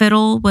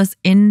Fiddle was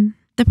in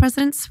the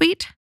president's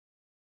suite,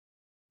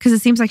 because it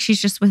seems like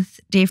she's just with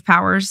Dave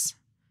Powers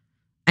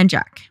and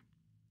Jack.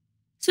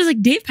 So is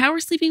like Dave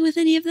Powers sleeping with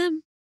any of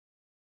them?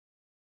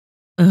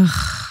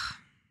 Ugh.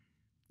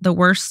 The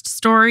worst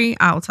story,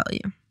 I'll tell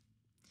you.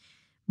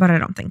 But I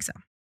don't think so.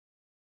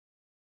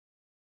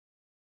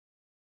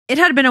 It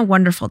had been a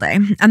wonderful day,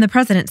 and the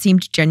president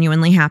seemed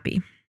genuinely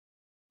happy.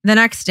 The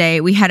next day,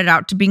 we headed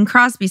out to Bing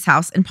Crosby's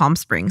house in Palm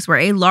Springs, where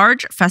a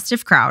large,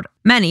 festive crowd,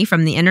 many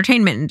from the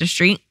entertainment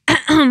industry,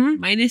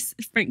 minus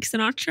Frank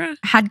Sinatra,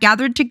 had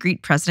gathered to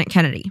greet President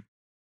Kennedy.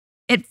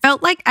 It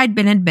felt like I'd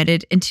been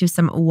admitted into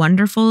some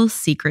wonderful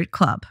secret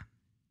club.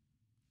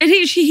 And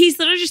he's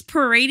literally just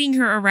parading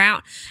her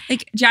around.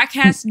 Like, Jack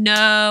has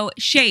no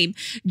shame.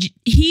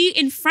 He,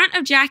 in front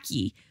of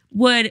Jackie,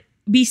 would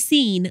be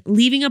seen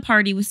leaving a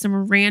party with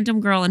some random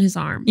girl in his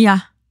arm. Yeah.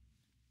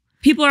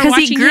 People are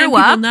watching him.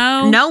 People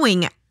know.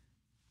 Knowing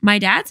my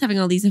dad's having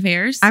all these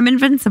affairs. I'm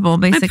invincible,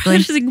 basically. My brother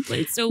doesn't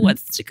complain, so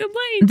what's to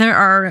complain? There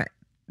are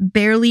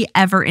barely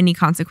ever any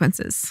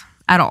consequences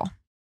at all.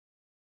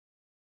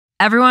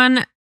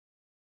 Everyone,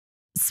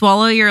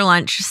 swallow your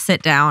lunch,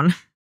 sit down.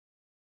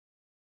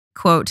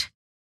 Quote,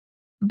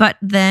 but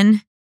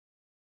then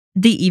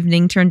the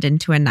evening turned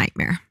into a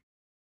nightmare.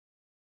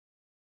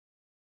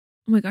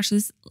 Oh my gosh,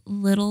 this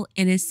little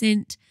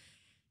innocent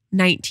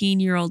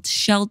 19-year-old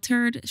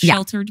sheltered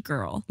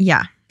girl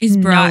is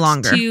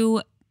brought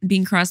to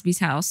Bing Crosby's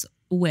house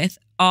with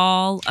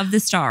all of the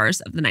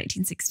stars of the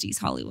 1960s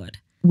Hollywood.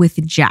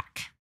 With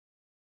Jack.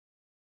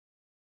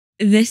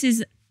 This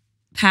is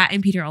Pat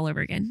and Peter all over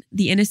again.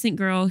 The innocent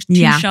girl,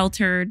 too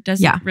sheltered,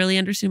 doesn't really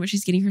understand what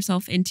she's getting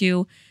herself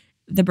into.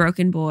 The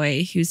broken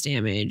boy who's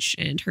damaged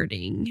and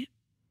hurting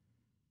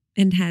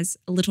and has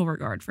little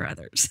regard for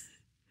others.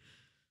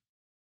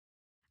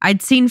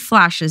 I'd seen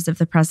flashes of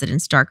the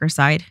president's darker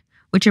side,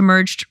 which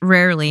emerged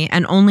rarely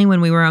and only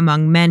when we were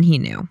among men he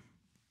knew.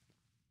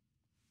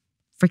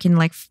 Freaking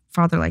like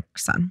father, like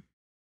son.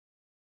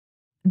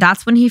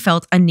 That's when he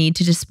felt a need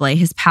to display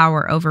his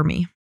power over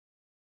me.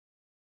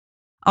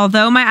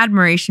 Although my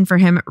admiration for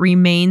him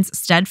remains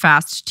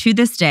steadfast to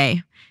this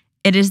day,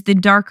 it is the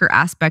darker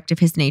aspect of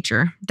his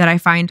nature that I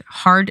find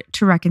hard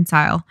to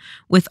reconcile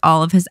with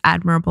all of his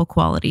admirable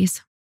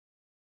qualities.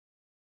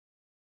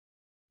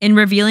 In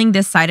revealing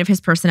this side of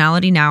his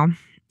personality now,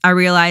 I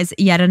realize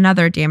yet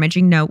another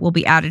damaging note will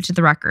be added to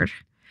the record,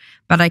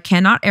 but I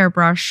cannot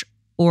airbrush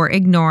or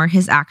ignore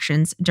his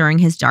actions during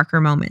his darker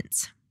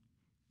moments.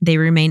 They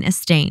remain a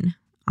stain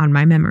on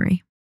my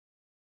memory.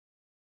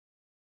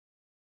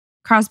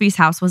 Crosby's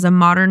house was a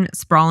modern,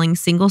 sprawling,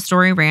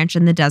 single-story ranch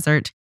in the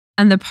desert,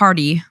 and the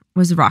party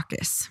was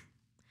raucous.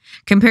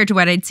 Compared to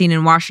what I'd seen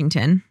in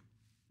Washington,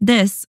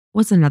 this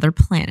was another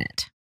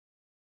planet.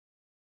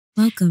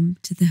 Welcome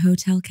to the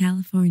Hotel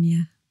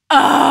California.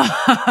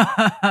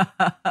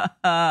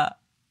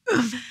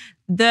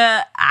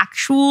 The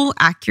actual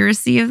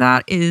accuracy of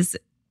that is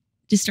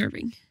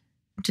disturbing.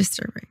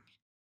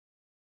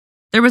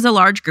 There was a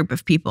large group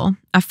of people,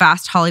 a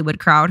fast Hollywood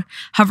crowd,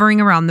 hovering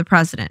around the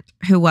president,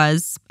 who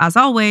was, as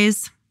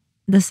always,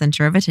 the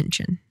center of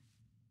attention.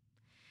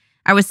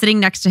 I was sitting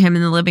next to him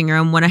in the living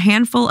room when a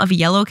handful of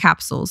yellow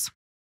capsules,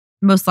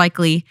 most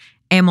likely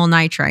amyl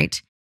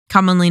nitrite,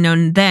 commonly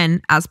known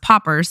then as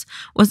poppers,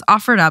 was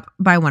offered up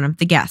by one of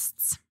the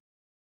guests.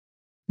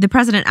 The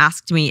president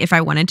asked me if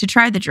I wanted to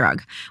try the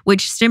drug,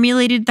 which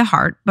stimulated the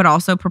heart but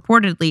also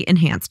purportedly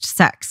enhanced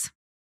sex.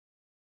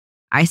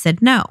 I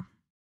said no.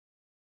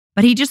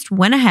 But he just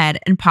went ahead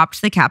and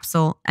popped the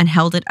capsule and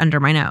held it under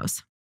my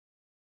nose.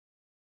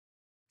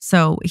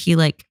 So he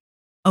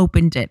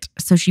opened it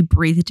so she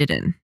breathed it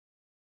in.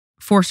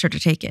 Forced her to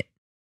take it.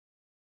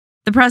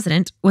 The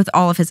president, with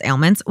all of his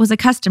ailments, was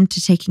accustomed to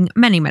taking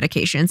many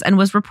medications and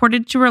was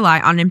reported to rely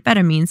on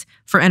amphetamines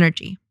for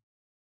energy.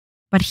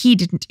 But he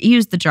didn't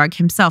use the drug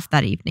himself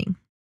that evening.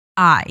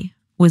 I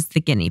was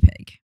the guinea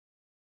pig.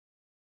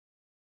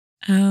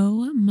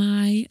 Oh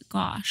my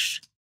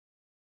gosh.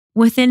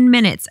 Within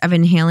minutes of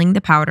inhaling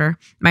the powder,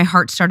 my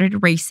heart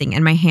started racing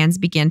and my hands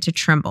began to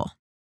tremble.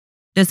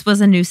 This was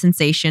a new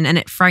sensation and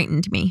it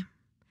frightened me.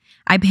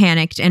 I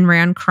panicked and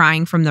ran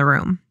crying from the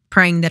room,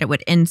 praying that it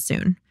would end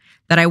soon,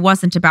 that I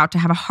wasn't about to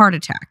have a heart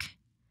attack.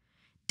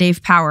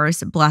 Dave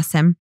Powers, bless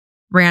him,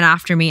 ran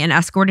after me and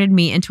escorted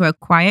me into a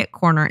quiet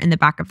corner in the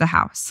back of the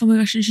house. Oh my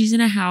gosh, and she's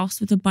in a house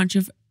with a bunch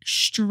of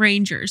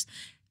strangers.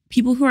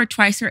 People who are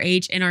twice her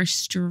age and are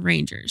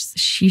strangers.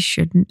 She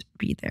shouldn't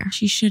be there.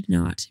 She should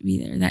not be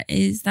there. That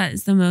is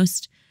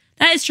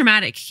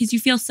traumatic because you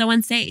feel so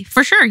unsafe.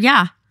 For sure,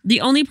 yeah. The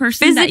only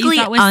person physically that you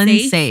thought was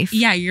unsafe. Safe,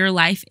 yeah, your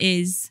life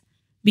is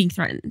being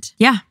threatened.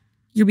 Yeah.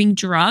 You're being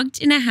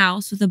drugged in a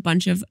house with a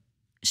bunch of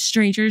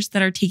strangers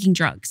that are taking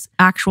drugs.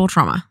 Actual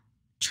trauma.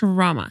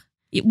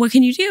 What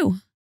can you do?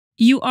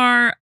 You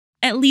are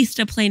at least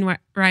a plane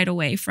ride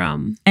away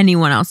from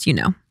anyone else you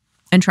know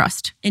and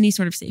trust. Any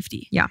sort of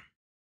safety. Yeah.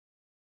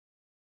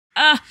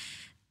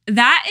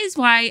 That is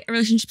why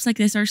relationships like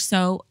this are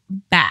so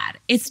bad.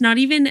 It's not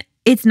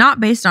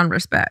based on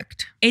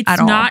respect. It's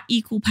not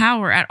equal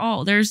power at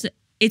all.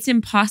 It's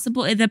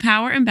impossible. The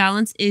power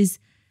imbalance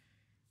it's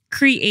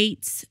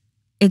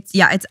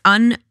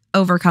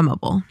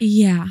unovercomable.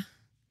 Yeah.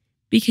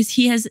 Because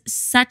he has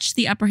such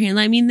the upper hand.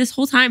 I mean, this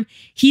whole time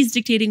he's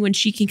dictating when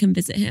she can come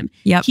visit him.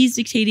 Yep. He's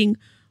dictating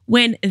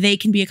when they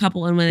can be a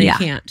couple and when they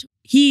can't.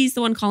 He's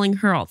the one calling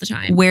her all the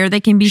time. Where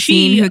they can be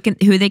seen,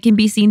 who they can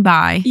be seen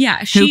by.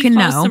 Yeah, she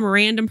calls some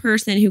random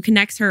person who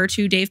connects her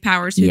to Dave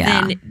Powers, who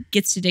then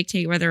gets to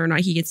dictate whether or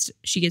not she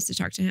gets to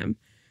talk to him.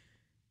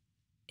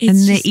 And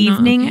the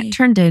evening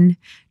turned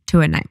into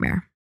a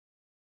nightmare.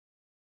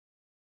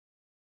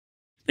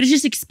 But it's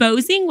just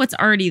exposing what's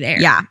already there.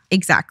 Yeah,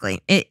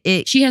 exactly.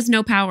 She has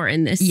no power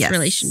in this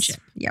relationship.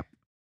 Yep.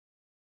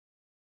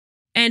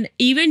 And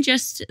even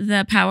just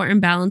the power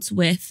imbalance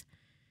with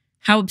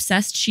how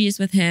obsessed she is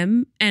with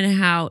him and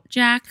how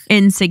Jack...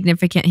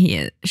 insignificant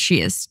she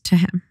is to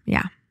him.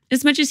 Yeah.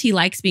 As much as he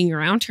likes being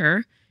around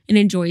her and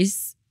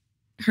enjoys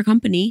her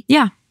company.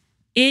 Yeah.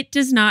 It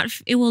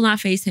will not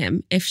faze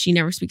him if she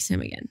never speaks to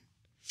him again.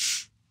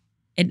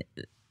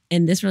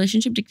 And this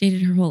relationship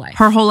dictated her whole life.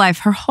 Her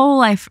whole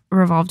life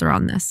revolved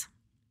around this.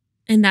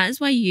 And that is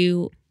why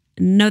you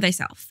know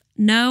thyself.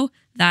 Know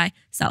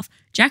thyself.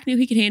 Jack knew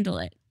he could handle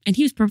it. And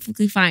he was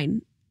perfectly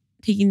fine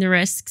taking the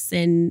risks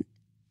and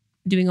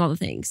doing all the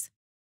things.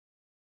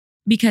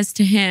 Because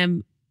to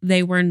him,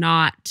 they were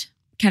not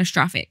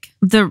catastrophic.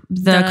 The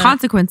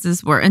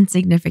consequences were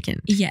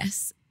insignificant.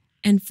 Yes.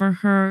 And for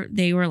her,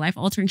 they were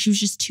life-altering. She was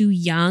just too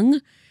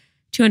young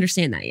to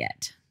understand that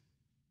yet.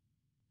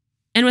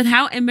 And with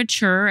how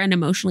immature and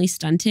emotionally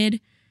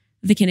stunted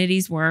the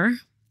Kennedys were,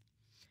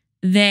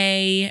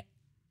 they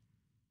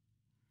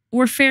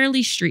were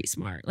fairly street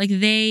smart. Like,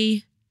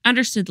 they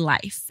understood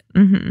life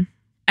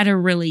at a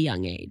really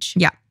young age.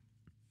 Yeah.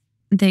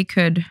 They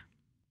could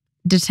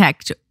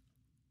detect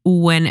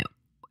when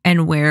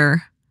and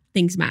where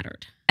things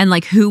mattered. And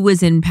like who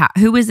was in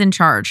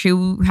charge,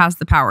 who has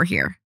the power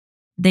here.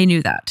 They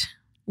knew that.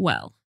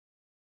 Well.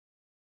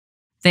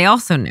 They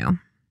also knew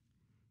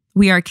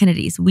we are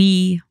Kennedys.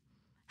 We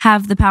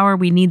have the power.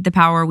 We need the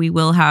power. We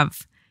will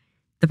have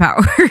the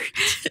power.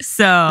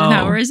 So the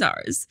power is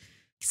ours.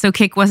 So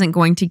Kik wasn't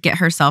going to get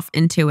herself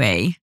into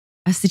a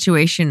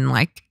situation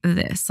like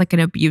this, like an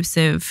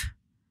abusive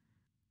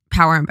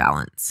power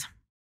imbalance.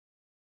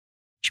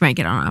 She might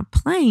get on a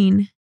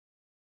plane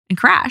and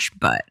crash,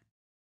 but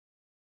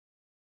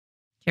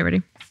okay,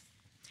 ready?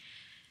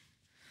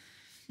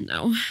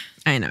 No.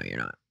 I know you're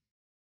not.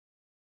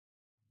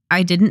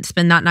 I didn't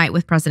spend that night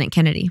with President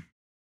Kennedy.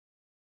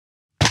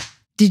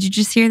 Did you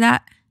just hear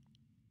that?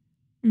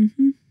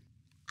 Mm-hmm.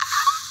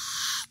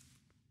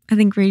 I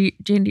think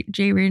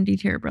J. Randy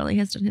Terribelli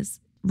has done his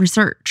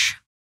research.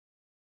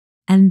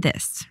 And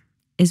this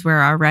is where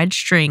our red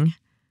string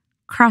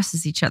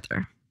crosses each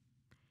other.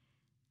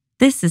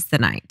 This is the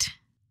night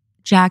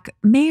Jack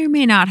may or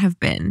may not have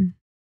been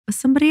with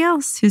somebody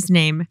else whose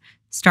name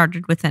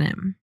started with an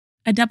M.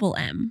 A double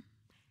M.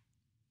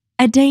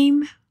 A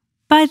dame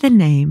by the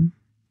name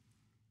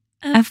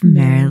of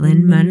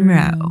Marilyn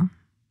Monroe.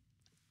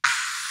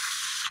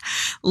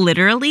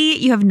 Literally,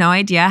 you have no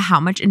idea how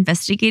much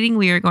investigating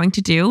we are going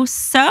to do.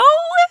 So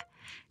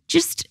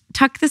just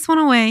tuck this one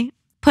away.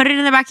 Put it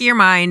in the back of your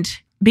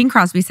mind. Bing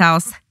Crosby's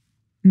house.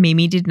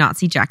 Mamie did not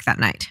see Jack that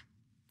night.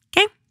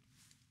 Okay?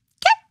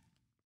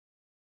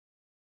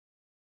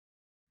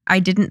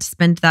 I didn't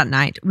spend that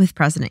night with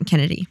President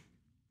Kennedy.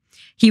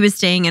 He was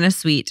staying in a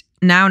suite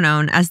now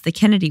known as the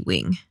Kennedy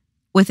Wing,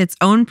 with its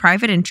own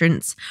private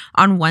entrance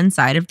on one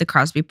side of the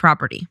Crosby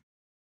property.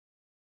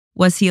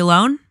 Was he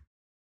alone?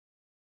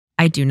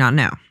 I do not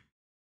know.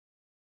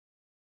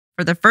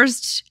 For the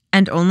first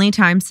and only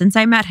time since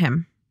I met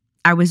him,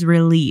 I was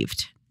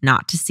relieved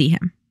not to see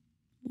him.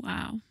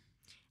 Wow.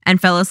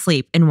 And fell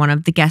asleep in one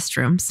of the guest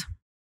rooms.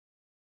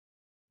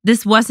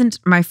 This wasn't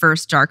my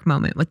first dark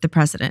moment with the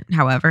president,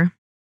 however.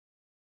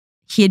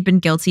 He had been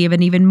guilty of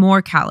an even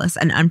more callous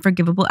and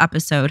unforgivable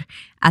episode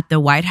at the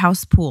White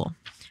House pool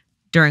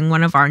during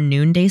one of our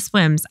noonday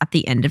swims at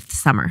the end of the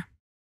summer.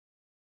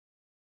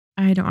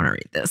 I don't want to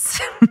read this.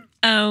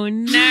 Oh,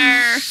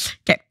 no.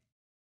 Okay.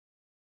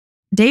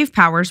 Dave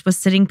Powers was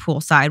sitting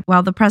poolside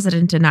while the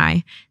president and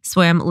I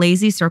swam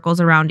lazy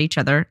circles around each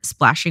other,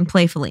 splashing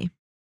playfully.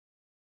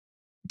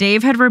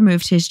 Dave had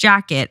removed his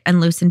jacket and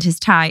loosened his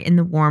tie in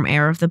the warm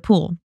air of the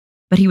pool,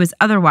 but he was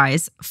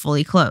otherwise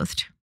fully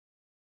clothed.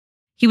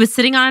 He was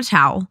sitting on a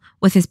towel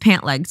with his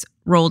pant legs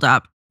rolled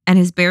up and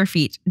his bare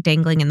feet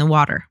dangling in the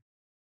water.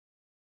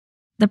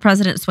 The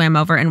president swam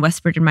over and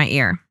whispered in my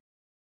ear.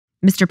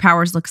 "Mr.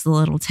 Powers looks a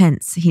little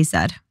tense," he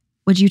said.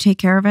 "Would you take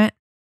care of it?"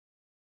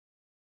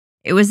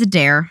 It was a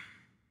dare,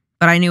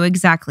 but I knew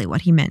exactly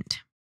what he meant.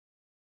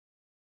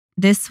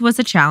 This was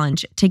a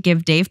challenge to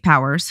give Dave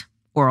Powers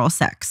oral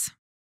sex.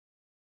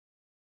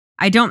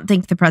 I don't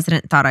think the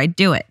president thought I'd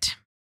do it,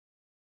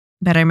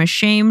 but I'm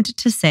ashamed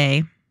to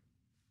say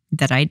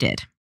that I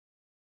did.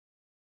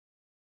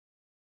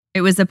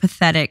 It was a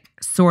pathetic,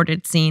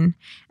 sordid scene,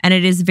 and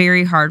it is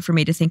very hard for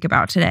me to think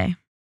about today.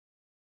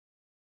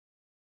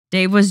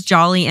 Dave was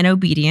jolly and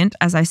obedient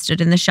as I stood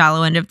in the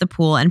shallow end of the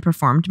pool and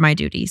performed my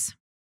duties.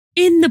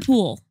 In the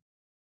pool.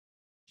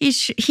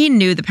 He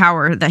knew the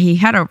power that he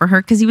had over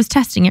her because he was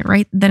testing it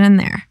right then and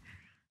there.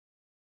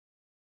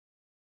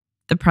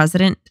 The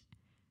president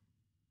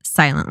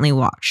silently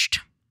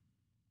watched.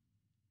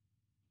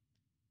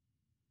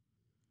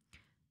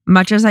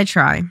 Much as I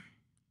try,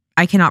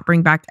 I cannot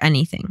bring back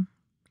anything,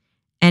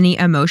 any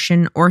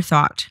emotion or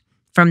thought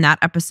from that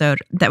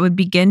episode that would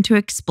begin to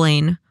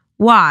explain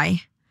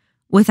why,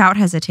 without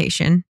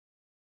hesitation,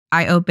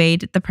 I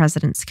obeyed the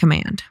president's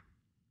command.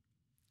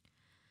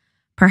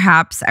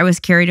 Perhaps I was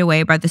carried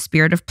away by the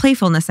spirit of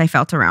playfulness I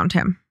felt around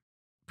him.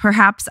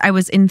 Perhaps I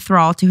was in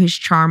thrall to his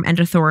charm and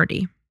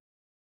authority.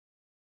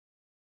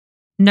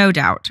 No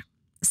doubt,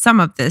 some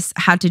of this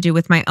had to do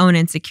with my own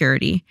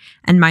insecurity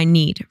and my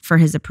need for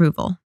his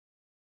approval.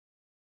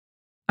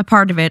 A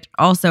part of it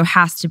also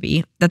has to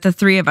be that the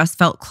three of us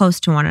felt close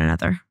to one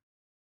another,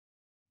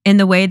 in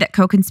the way that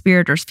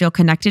co-conspirators feel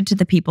connected to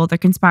the people they're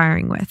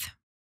conspiring with.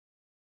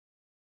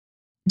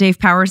 Dave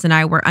Powers and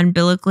I were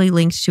umbilically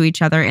linked to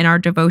each other in our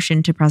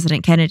devotion to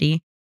President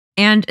Kennedy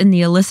and in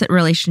the illicit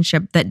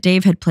relationship that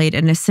Dave had played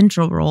an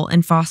essential role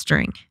in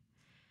fostering.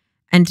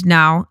 And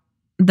now,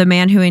 the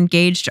man who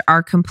engaged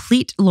our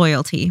complete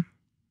loyalty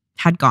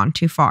had gone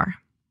too far.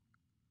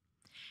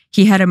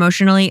 He had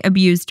emotionally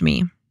abused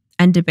me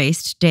and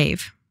debased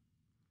Dave.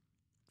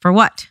 For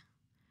what?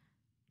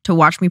 To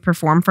watch me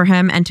perform for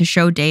him and to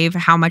show Dave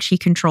how much he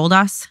controlled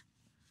us?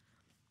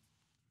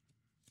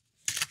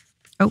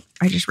 Oh,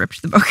 I just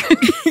ripped the book.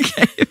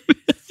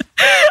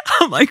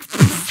 I'm like,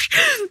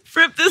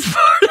 rip this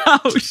part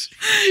out.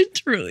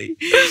 Truly.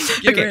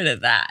 Get rid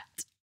of that.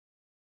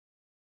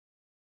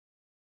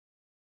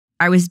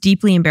 I was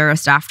deeply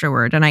embarrassed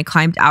afterward, and I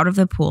climbed out of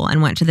the pool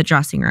and went to the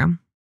dressing room.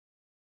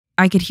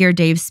 I could hear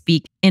Dave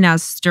speak in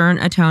as stern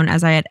a tone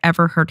as I had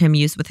ever heard him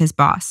use with his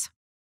boss.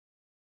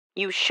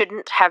 "You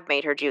shouldn't have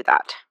made her do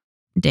that,"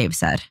 Dave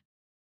said.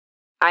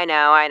 I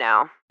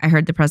know. I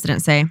heard the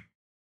president say.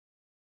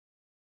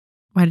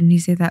 Why didn't he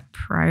say that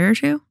prior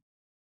to?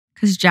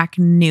 Because Jack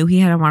knew he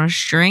had him on a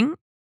string,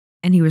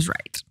 and he was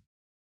right.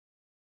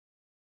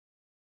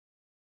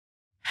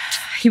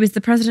 He was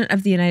the president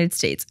of the United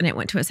States, and it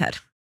went to his head.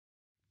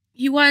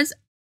 He was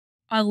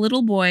a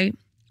little boy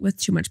with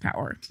too much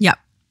power. Yep.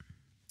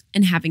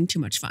 And having too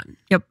much fun.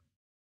 Yep.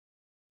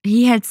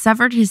 He had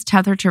severed his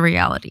tether to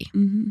reality.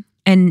 Mm-hmm.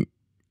 And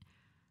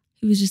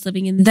he was just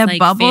living in this the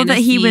bubble that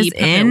he was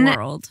in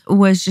world.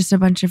 Was just a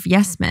bunch of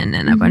yes men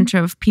and a bunch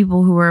of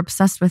people who were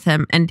obsessed with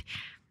him. And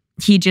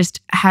he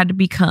just had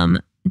become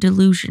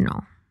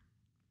delusional.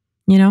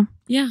 You know?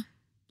 Yeah.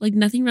 Like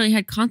nothing really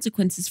had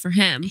consequences for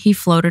him. He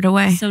floated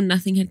away. So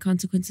nothing had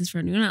consequences for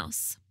anyone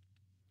else.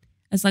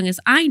 As long as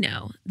I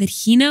know that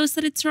he knows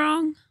that it's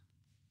wrong.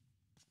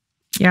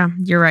 Yeah,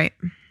 you're right.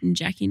 And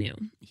Jackie knew.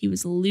 He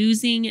was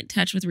losing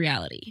touch with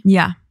reality.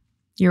 Yeah,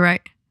 you're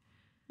right.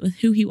 With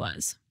who he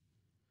was.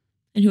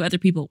 And who other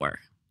people were.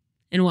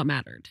 And what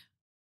mattered.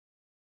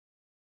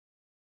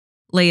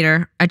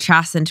 Later, a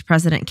chastened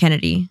President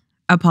Kennedy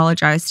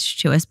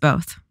apologized to us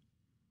both.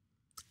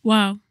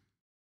 Wow.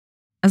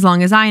 As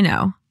long as I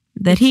know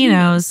that he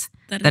knows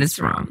that it's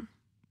wrong.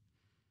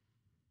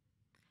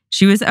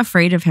 She was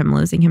afraid of him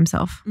losing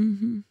himself.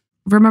 Mm-hmm.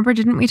 Remember,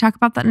 didn't we talk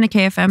about that in a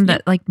KFM?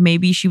 That like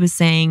maybe she was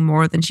saying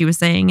more than she was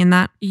saying in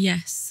that?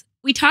 Yes.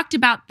 We talked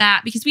about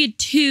that because we had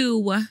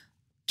 2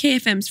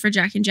 KFMs for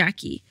Jack and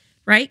Jackie,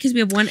 right? Because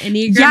we have one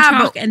Enneagram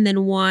talk and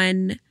then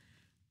one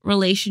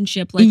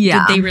relationship. Like,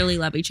 did they really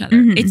love each other?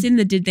 Mm-hmm. It's in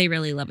the did they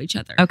really love each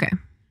other? Okay.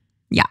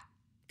 Yeah.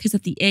 Because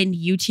at the end,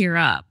 you tear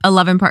up.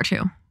 11 part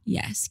 2.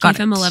 Yes. Got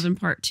KFM it. 11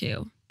 part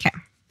 2. Okay.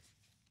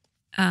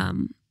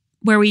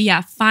 Where we,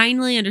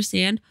 finally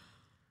understand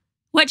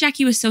what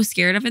Jackie was so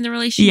scared of in the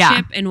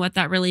relationship and what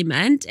that really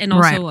meant. And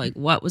also like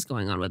what was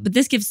going on with. But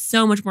this gives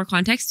so much more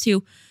context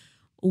to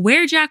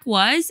where Jack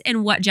was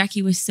and what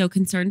Jackie was so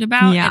concerned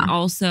about and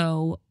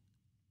also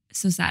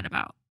so sad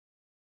about.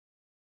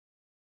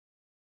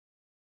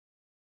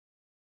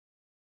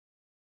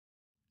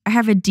 I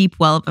have a deep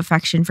well of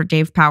affection for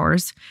Dave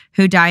Powers,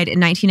 who died in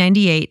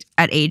 1998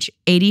 at age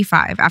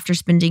 85 after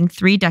spending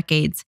 3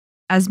 decades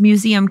as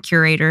museum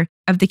curator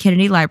of the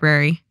Kennedy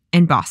Library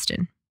in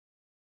Boston.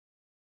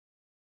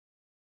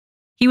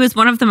 He was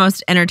one of the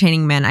most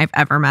entertaining men I've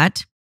ever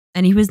met,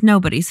 and he was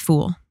nobody's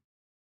fool.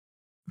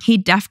 He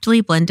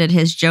deftly blended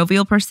his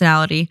jovial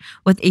personality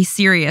with a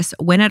serious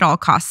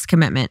win-at-all-costs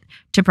commitment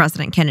to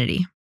President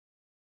Kennedy.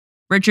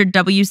 Richard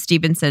W.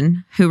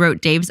 Stevenson, who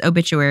wrote Dave's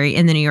obituary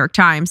in the New York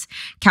Times,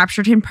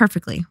 captured him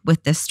perfectly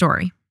with this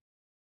story.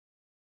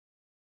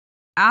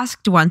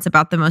 Asked once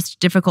about the most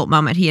difficult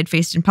moment he had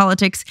faced in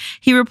politics,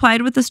 he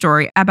replied with a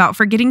story about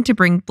forgetting to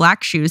bring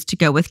black shoes to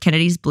go with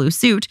Kennedy's blue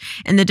suit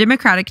in the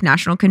Democratic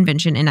National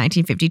Convention in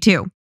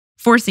 1952,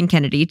 forcing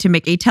Kennedy to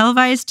make a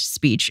televised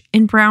speech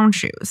in brown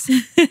shoes.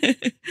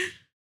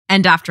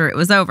 And after it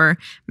was over,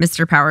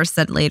 Mr. Powers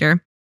said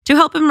later, "To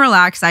help him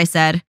relax, I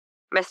said,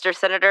 'Mr.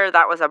 Senator,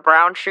 that was a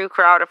brown shoe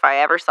crowd if I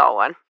ever saw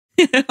one.'"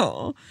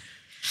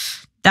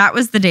 That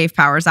was the Dave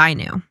Powers I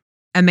knew.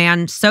 A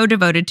man so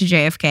devoted to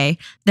JFK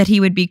that he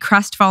would be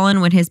crestfallen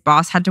when his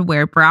boss had to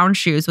wear brown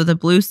shoes with a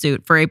blue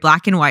suit for a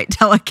black and white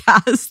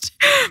telecast,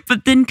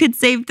 but then could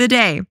save the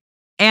day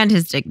and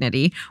his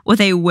dignity with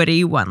a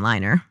witty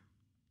one-liner.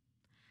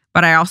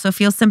 But I also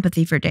feel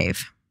sympathy for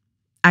Dave.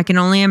 I can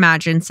only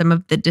imagine some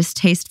of the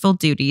distasteful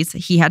duties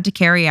he had to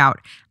carry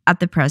out at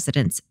the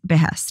president's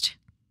behest,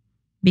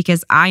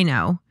 because I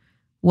know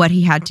what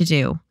he had to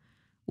do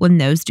when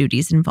those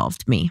duties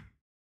involved me.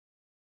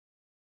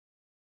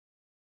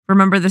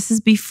 Remember, this is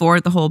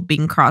before the whole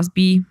Bing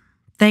Crosby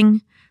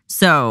thing.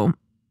 So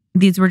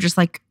these were just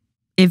like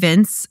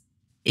events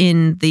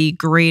in the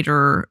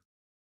greater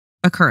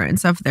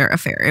occurrence of their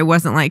affair. It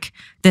wasn't like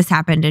this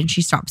happened and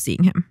she stopped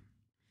seeing him.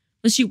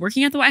 Was she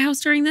working at the White House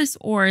during this,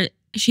 or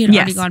she had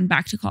already gone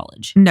back to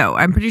college? No,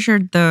 I'm pretty sure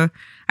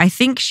I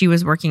think she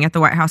was working at the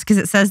White House because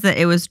it says that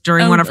it was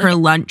during one of her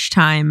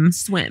lunchtime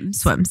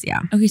swims,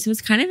 yeah. Okay, so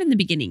it's kind of in the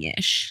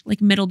beginning-ish, like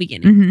middle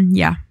beginning. Mm-hmm,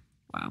 yeah.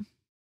 Wow.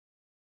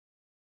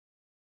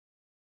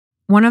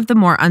 One of the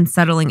more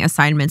unsettling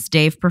assignments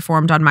Dave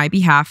performed on my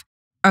behalf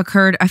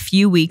occurred a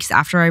few weeks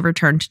after I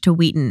returned to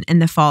Wheaton in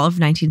the fall of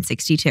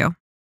 1962.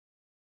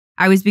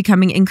 I was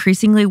becoming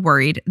increasingly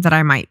worried that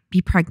I might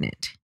be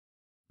pregnant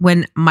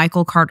when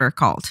Michael Carter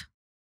called.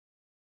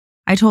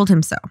 I told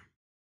him so.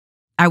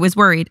 I was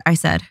worried, I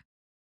said.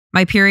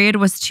 My period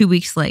was 2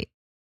 weeks late.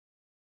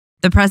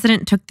 The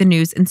president took the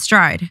news in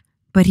stride,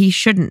 but he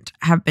shouldn't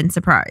have been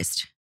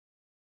surprised.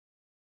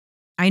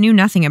 I knew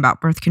nothing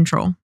about birth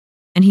control,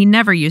 and he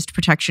never used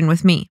protection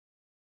with me.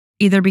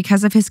 Either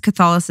because of his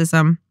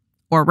Catholicism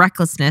or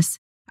recklessness,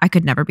 I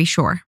could never be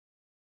sure.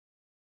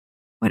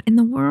 What in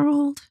the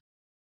world?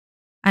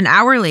 An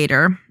hour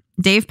later,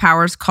 Dave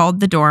Powers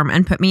called the dorm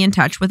and put me in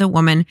touch with a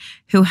woman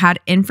who had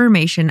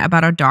information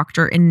about a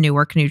doctor in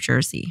Newark, New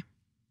Jersey.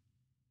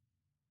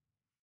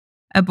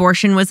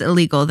 Abortion was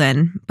illegal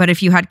then, but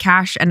if you had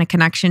cash and a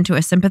connection to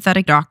a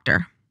sympathetic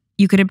doctor,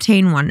 you could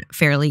obtain one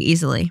fairly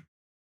easily.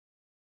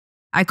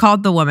 I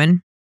called the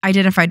woman,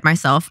 identified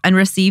myself, and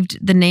received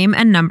the name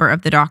and number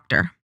of the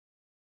doctor.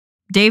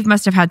 Dave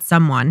must have had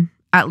someone,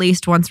 at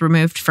least once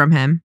removed from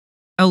him,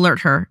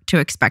 alert her to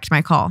expect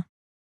my call.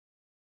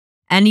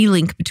 Any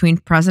link between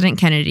President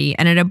Kennedy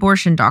and an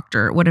abortion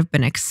doctor would have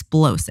been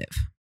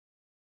explosive.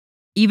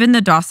 Even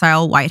the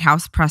docile White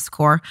House press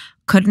corps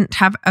couldn't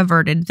have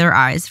averted their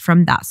eyes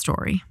from that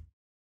story.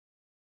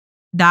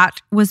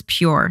 That was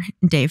pure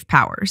Dave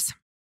Powers.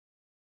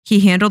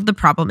 He handled the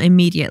problem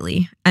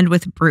immediately and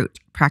with brute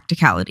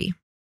practicality.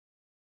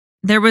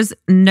 There was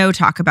no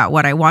talk about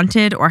what I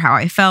wanted or how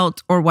I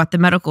felt or what the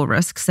medical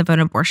risks of an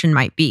abortion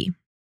might be,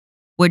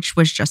 which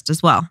was just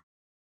as well.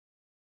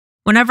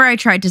 Whenever I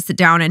tried to sit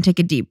down and take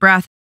a deep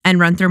breath and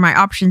run through my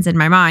options in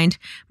my mind,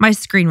 my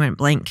screen went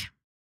blank.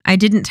 I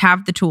didn't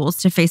have the tools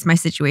to face my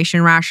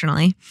situation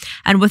rationally,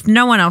 and with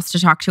no one else to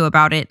talk to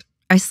about it,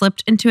 I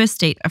slipped into a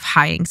state of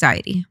high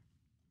anxiety.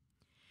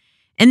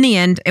 In the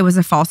end, it was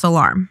a false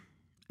alarm.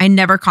 I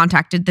never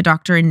contacted the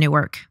doctor in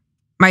Newark.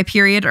 My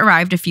period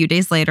arrived a few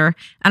days later,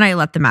 and I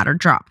let the matter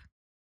drop.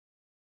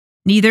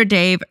 Neither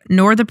Dave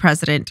nor the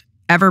president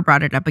ever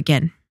brought it up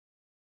again.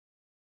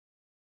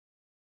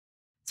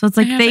 So it's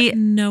like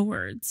no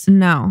words.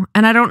 No.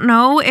 And I don't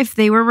know if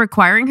they were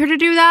requiring her to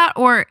do that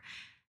or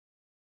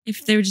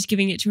if they were just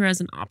giving it to her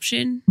as an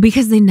option.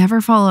 Because they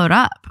never followed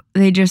up.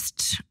 They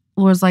just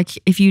was like,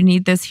 if you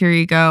need this, here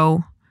you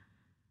go.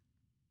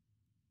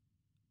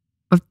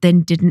 But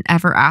then didn't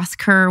ever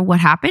ask her what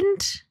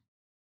happened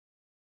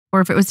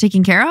or if it was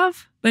taken care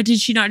of. But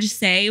did she not just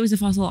say it was a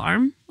false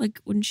alarm?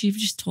 Like, wouldn't she have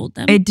just told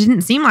them? It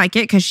didn't seem like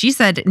it because she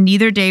said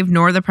neither Dave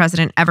nor the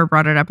president ever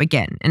brought it up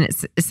again. And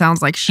it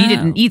sounds like she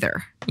didn't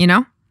either, you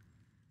know?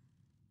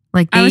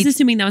 Like I was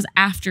assuming that was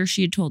after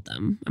she had told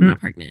them I'm not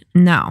pregnant.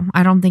 No,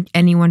 I don't think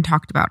anyone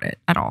talked about it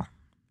at all.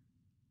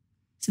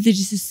 So they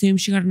just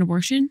assumed she got an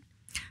abortion?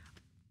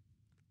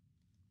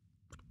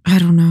 I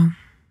don't know.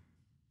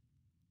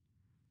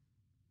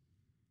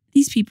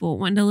 These people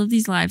want to live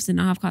these lives and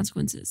not have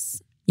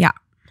consequences. Yeah.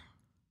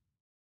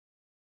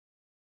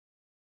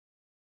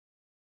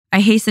 I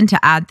hasten to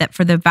add that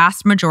for the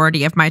vast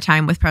majority of my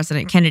time with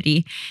President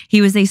Kennedy,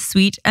 he was a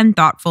sweet and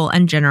thoughtful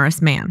and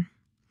generous man.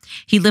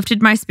 He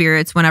lifted my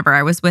spirits whenever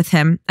I was with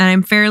him, and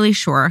I'm fairly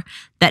sure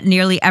that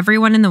nearly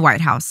everyone in the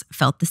White House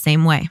felt the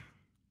same way.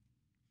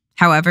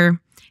 However,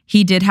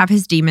 he did have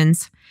his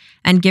demons,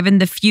 and given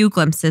the few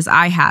glimpses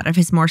I had of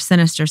his more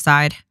sinister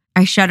side,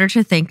 I shudder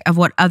to think of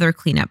what other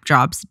cleanup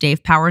jobs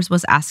Dave Powers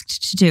was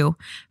asked to do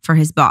for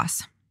his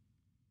boss.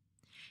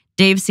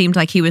 Dave seemed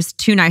like he was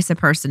too nice a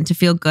person to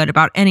feel good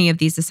about any of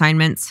these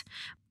assignments,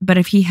 but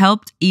if he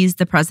helped ease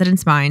the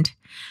president's mind,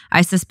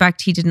 I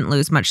suspect he didn't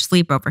lose much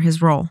sleep over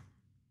his role.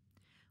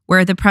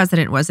 Where the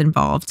president was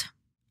involved,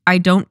 I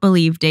don't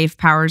believe Dave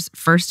Powers'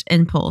 first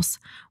impulse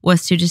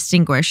was to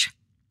distinguish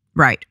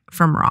right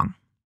from wrong.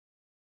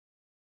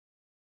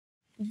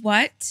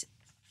 What?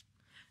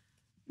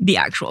 The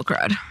actual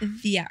crud.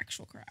 The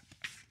actual crap.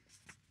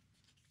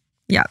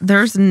 Yeah,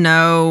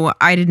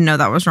 I didn't know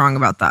that was wrong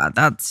about that.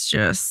 That's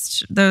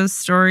just those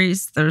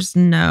stories. There's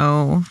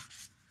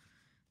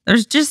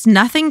just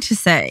nothing to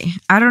say.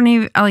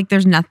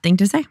 There's nothing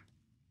to say.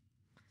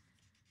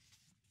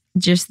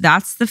 Just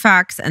that's the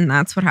facts and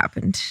that's what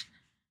happened.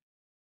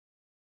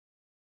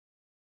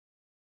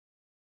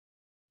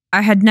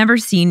 I had never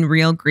seen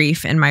real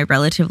grief in my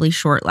relatively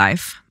short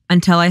life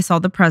until I saw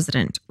the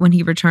president when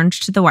he returned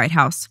to the White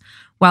House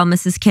while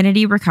Mrs.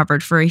 Kennedy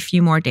recovered for a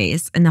few more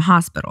days in the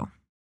hospital.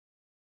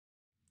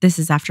 This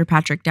is after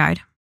Patrick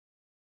died.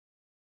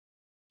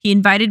 He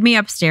invited me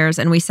upstairs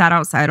and we sat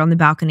outside on the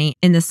balcony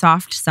in the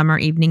soft summer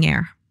evening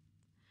air.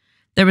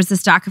 There was a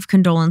stack of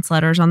condolence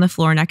letters on the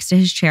floor next to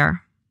his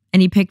chair,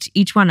 and he picked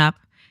each one up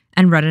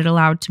and read it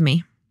aloud to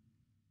me.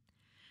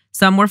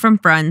 Some were from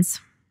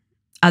friends,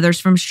 others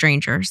from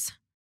strangers,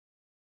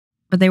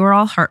 but they were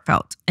all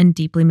heartfelt and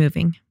deeply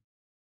moving.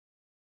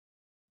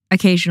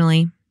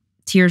 Occasionally,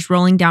 tears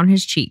rolling down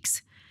his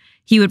cheeks,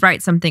 he would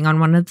write something on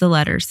one of the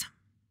letters,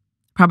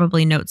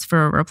 probably notes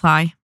for a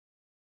reply.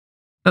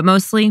 But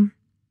mostly,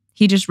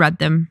 he just read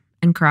them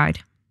and cried.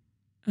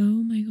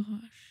 Oh my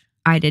gosh.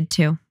 I did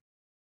too.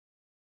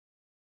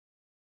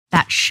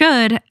 That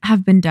should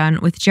have been done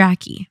with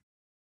Jackie.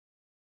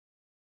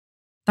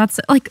 That's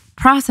like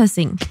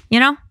processing, you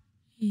know?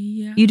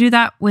 Yeah. You do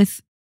that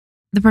with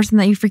the person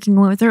that you freaking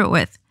went through it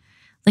with.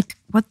 Like,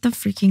 what the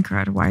freaking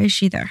crud? Why is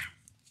she there?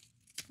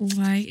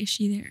 Why is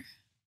she there?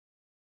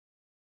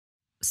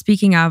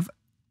 Speaking of,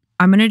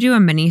 I'm going to do a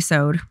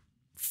mini-sode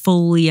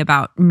fully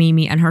about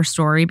Mimi and her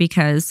story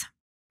because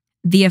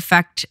the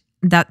effect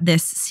that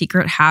this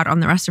secret had on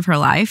the rest of her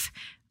life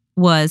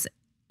was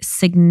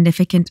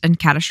significant and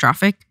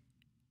catastrophic.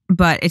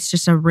 But it's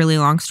just a really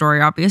long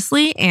story,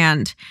 obviously.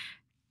 And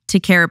to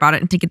care about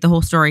it and to get the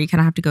whole story, you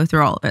kind of have to go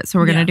through all of it. So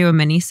we're going to do a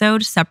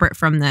mini-sode separate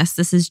from this.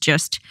 This is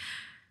just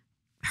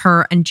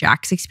her and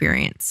Jack's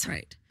experience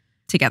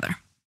together.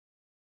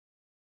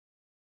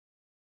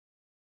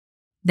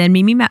 Then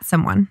Mimi met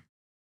someone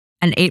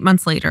and 8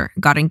 months later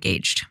got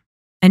engaged.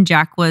 And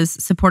Jack was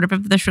supportive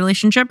of this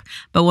relationship,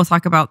 but we'll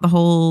talk about the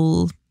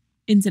whole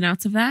ins and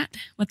outs of that,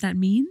 what that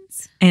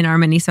means. In our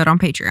mini-sode on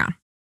Patreon.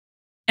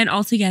 And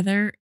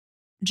altogether,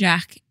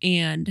 Jack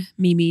and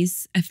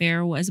Mimi's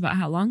affair was about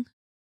how long?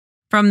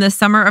 From the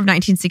summer of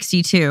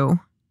 1962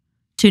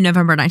 to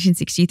November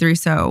 1963,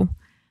 so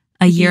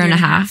a year and a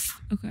half.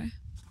 Okay.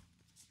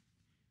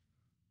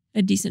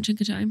 A decent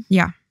chunk of time.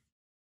 Yeah.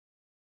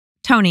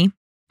 Tony,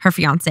 her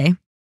fiance,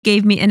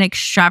 gave me an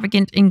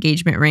extravagant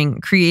engagement ring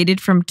created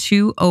from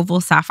 2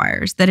 oval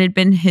sapphires that had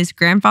been his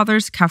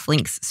grandfather's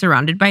cufflinks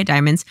surrounded by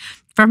diamonds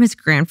from his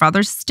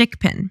grandfather's stick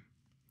pin.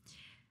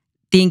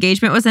 The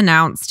engagement was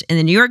announced in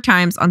the New York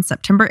Times on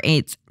September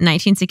 8th,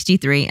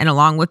 1963, and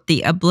along with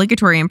the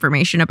obligatory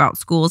information about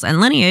schools and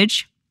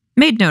lineage,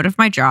 made note of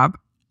my job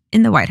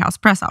in the White House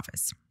press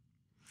office.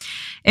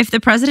 If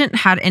the president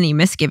had any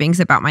misgivings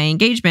about my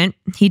engagement,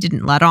 he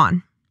didn't let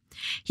on.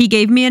 He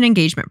gave me an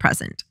engagement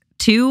present,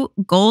 2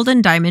 gold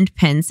and diamond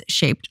pins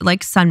shaped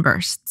like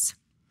sunbursts.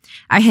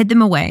 I hid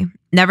them away,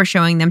 never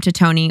showing them to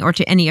Tony or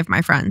to any of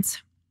my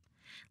friends.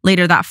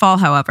 Later that fall,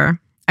 however,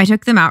 I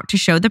took them out to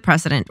show the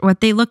president what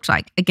they looked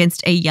like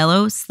against a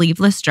yellow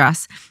sleeveless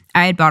dress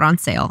I had bought on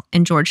sale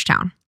in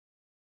Georgetown.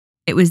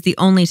 It was the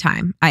only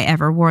time I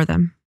ever wore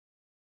them.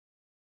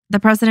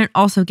 The president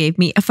also gave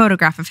me a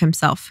photograph of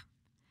himself,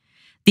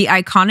 the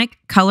iconic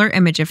color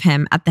image of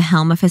him at the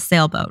helm of his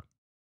sailboat.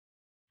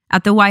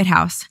 At the White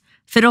House,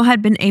 Fiddle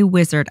had been a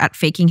wizard at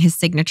faking his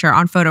signature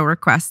on photo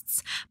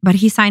requests, but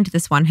he signed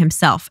this one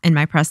himself in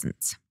my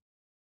presence.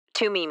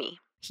 To Mimi,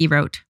 he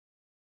wrote,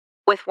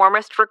 with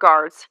warmest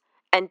regards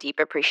and deep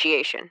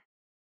appreciation.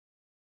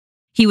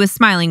 He was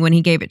smiling when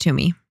he gave it to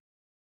me.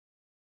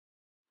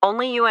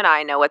 Only you and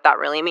I know what that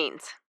really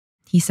means,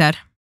 he said.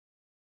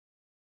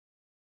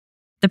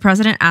 The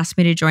president asked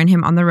me to join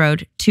him on the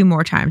road 2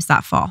 more times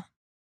that fall.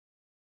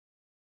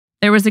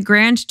 There was a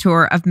grand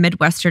tour of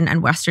Midwestern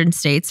and Western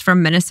states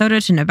from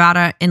Minnesota to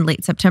Nevada in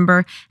late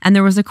September, and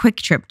there was a quick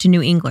trip to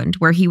New England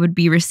where he would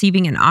be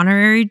receiving an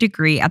honorary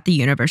degree at the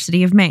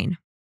University of Maine.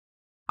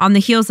 On the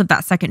heels of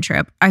that second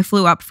trip, I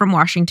flew up from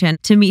Washington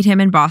to meet him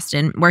in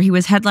Boston, where he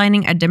was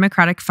headlining a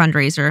Democratic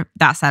fundraiser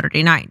that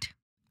Saturday night.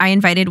 I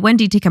invited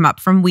Wendy to come up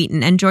from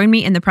Wheaton and join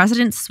me in the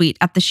president's suite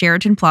at the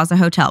Sheraton Plaza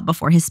Hotel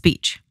before his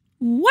speech.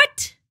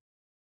 What?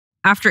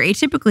 After a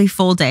typically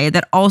full day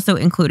that also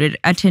included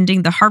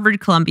attending the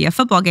Harvard-Columbia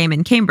football game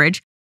in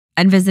Cambridge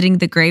and visiting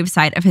the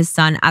gravesite of his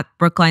son at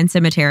Brookline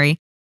Cemetery,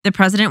 the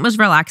president was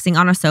relaxing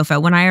on a sofa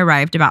when I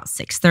arrived about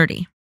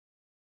 6:30.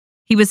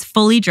 He was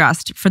fully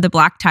dressed for the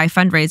black tie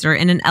fundraiser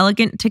in an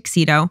elegant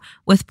tuxedo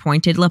with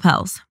pointed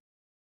lapels.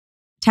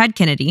 Ted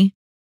Kennedy,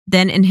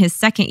 then in his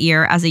second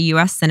year as a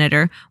U.S.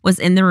 Senator, was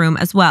in the room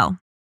as well,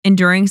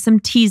 enduring some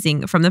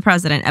teasing from the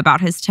president about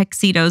his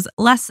tuxedo's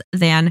less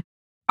than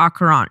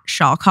accurant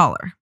shawl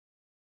collar.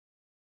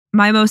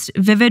 My most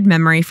vivid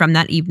memory from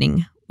that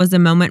evening was a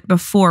moment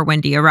before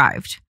Wendy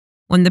arrived,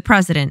 when the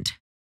president,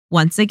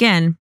 once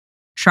again,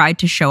 tried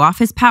to show off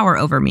his power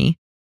over me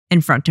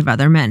in front of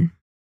other men.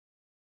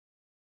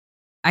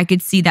 I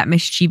could see that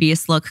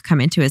mischievous look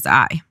come into his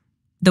eye,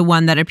 the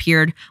one that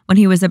appeared when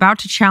he was about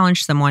to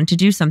challenge someone to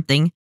do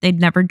something they'd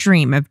never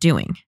dream of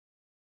doing.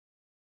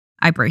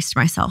 I braced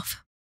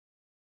myself.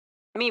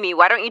 Mimi,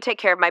 why don't you take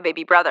care of my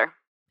baby brother?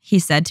 He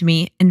said to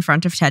me in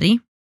front of Teddy.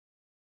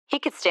 He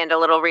could stand a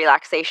little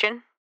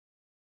relaxation.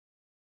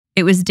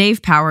 It was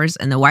Dave Powers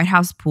in the White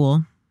House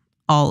pool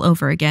all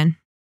over again.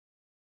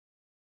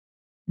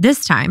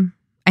 This time,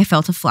 I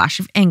felt a flash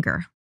of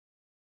anger.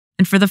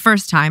 And for the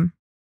first time,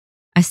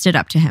 I stood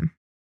up to him.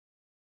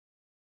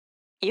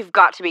 You've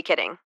got to be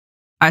kidding,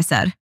 I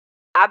said.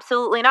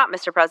 Absolutely not,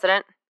 Mr.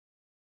 President.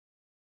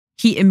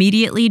 He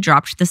immediately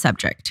dropped the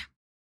subject.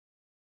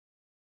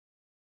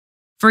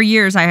 For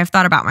years, I have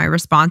thought about my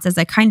response as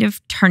a kind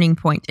of turning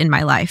point in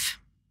my life.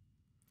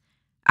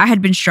 I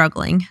had been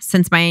struggling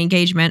since my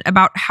engagement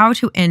about how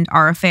to end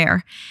our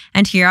affair,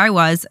 and here I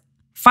was,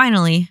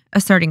 finally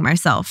asserting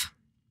myself.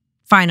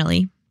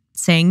 Finally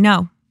saying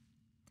no.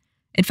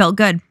 It felt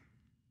good.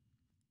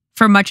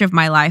 For much of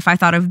my life, I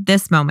thought of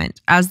this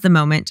moment as the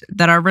moment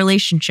that our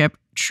relationship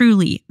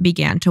truly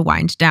began to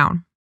wind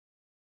down.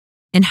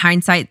 In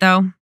hindsight,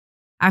 though,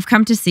 I've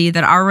come to see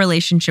that our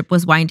relationship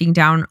was winding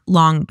down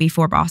long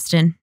before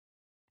Boston,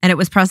 and it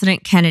was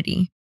President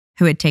Kennedy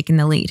who had taken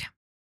the lead.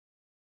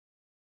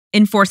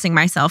 In forcing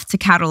myself to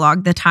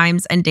catalog the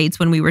times and dates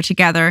when we were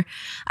together,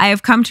 I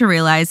have come to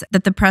realize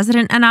that the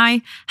president and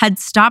I had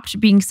stopped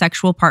being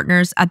sexual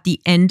partners at the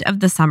end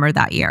of the summer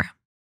that year.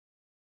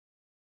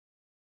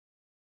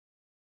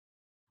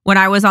 When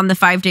I was on the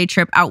 5-day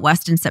trip out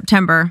west in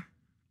September,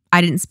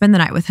 I didn't spend the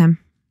night with him.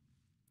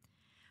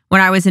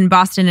 When I was in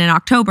Boston in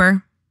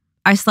October,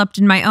 I slept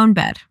in my own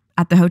bed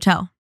at the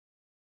hotel.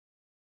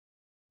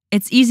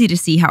 It's easy to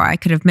see how I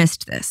could have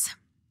missed this.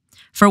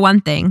 For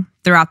one thing,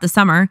 throughout the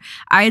summer,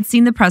 I had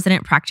seen the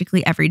president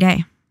practically every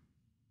day.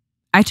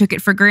 I took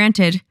it for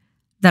granted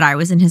that I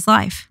was in his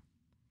life.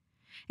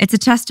 It's a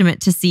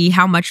testament to see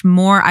how much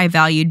more I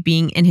valued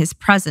being in his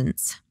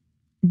presence,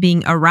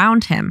 being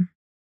around him,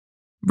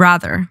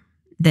 rather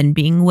than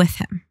being with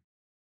him.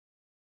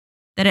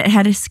 That it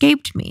had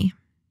escaped me,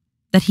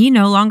 that he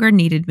no longer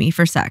needed me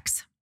for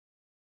sex.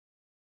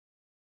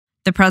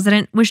 The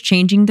president was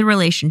changing the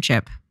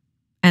relationship,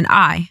 and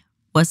I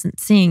wasn't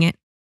seeing it.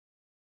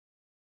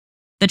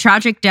 The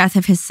tragic death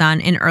of his son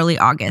in early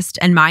August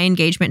and my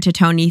engagement to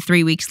Tony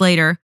 3 weeks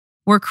later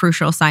were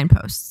crucial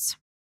signposts.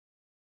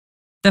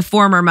 The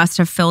former must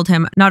have filled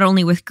him not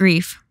only with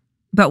grief,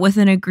 but with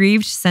an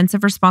aggrieved sense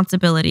of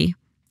responsibility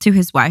to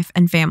his wife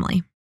and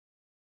family.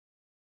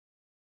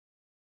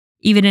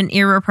 Even an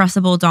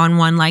irrepressible Don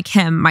Juan like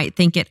him might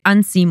think it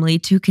unseemly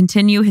to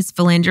continue his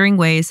philandering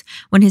ways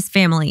when his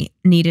family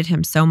needed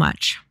him so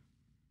much.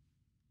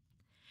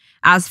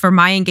 As for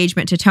my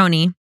engagement to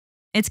Tony,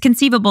 it's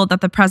conceivable that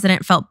the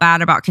president felt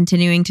bad about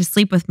continuing to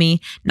sleep with me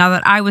now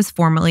that I was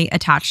formally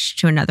attached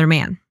to another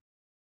man.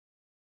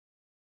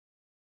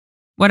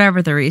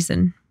 Whatever the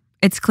reason,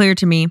 it's clear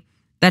to me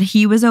that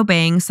he was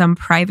obeying some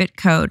private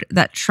code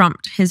that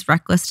trumped his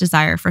reckless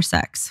desire for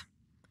sex,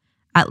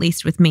 at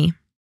least with me.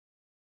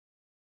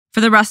 For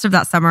the rest of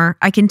that summer,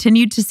 I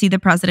continued to see the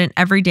president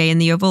every day in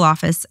the Oval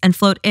Office and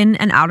float in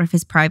and out of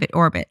his private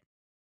orbit.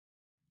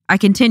 I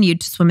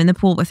continued to swim in the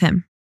pool with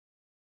him.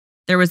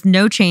 There was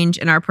no change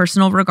in our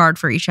personal regard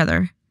for each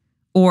other,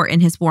 or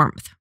in his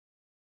warmth.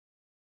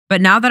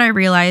 But now that I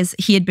realize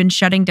he had been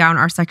shutting down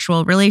our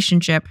sexual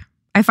relationship,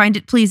 I find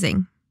it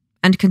pleasing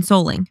and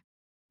consoling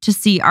to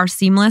see our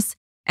seamless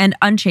and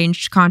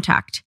unchanged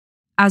contact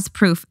as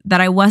proof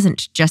that I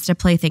wasn't just a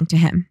plaything to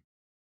him,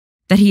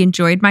 that he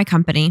enjoyed my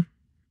company,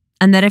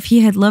 and that if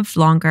he had lived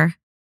longer,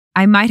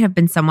 I might have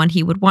been someone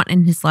he would want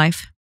in his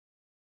life,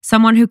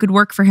 someone who could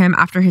work for him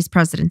after his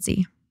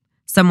presidency,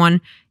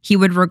 someone he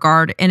would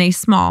regard in a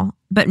small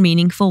but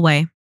meaningful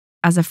way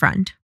as a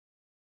friend.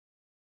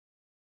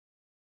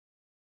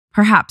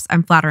 Perhaps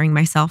I'm flattering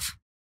myself.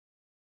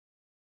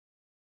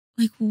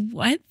 Like,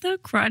 what the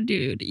crud,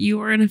 dude? You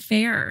were an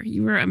affair.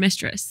 You were a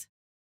mistress.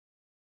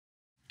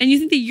 And you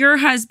think that your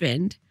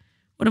husband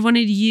would have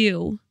wanted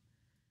you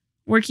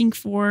working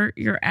for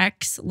your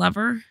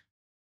ex-lover?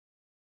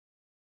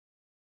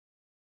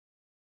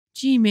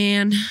 Gee,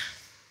 man.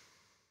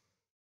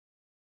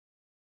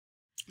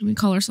 We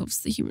call ourselves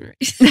the human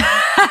race.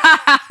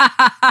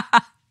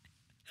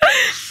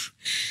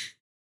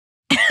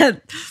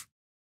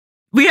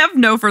 We have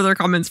no further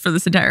comments for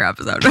this entire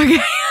episode. Okay.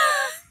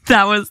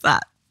 That was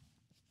that.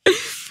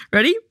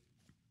 Ready?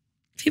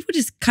 People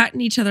just cutting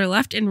each other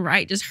left and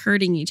right, just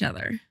hurting each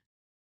other.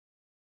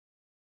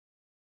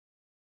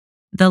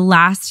 The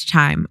last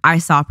time I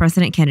saw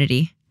President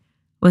Kennedy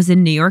was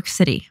in New York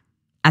City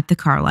at the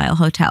Carlisle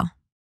Hotel.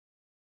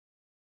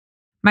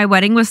 My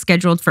wedding was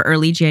scheduled for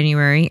early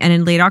January, and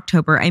in late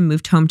October, I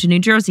moved home to New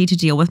Jersey to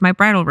deal with my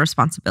bridal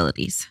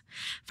responsibilities,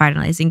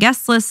 finalizing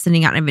guest lists,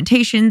 sending out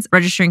invitations,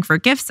 registering for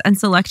gifts, and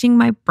selecting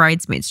my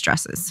bridesmaids'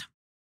 dresses.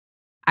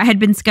 I had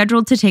been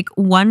scheduled to take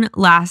one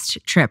last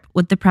trip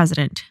with the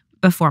president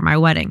before my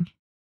wedding.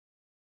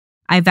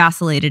 I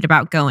vacillated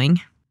about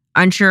going,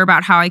 unsure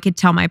about how I could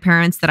tell my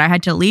parents that I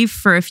had to leave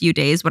for a few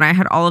days when I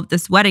had all of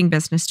this wedding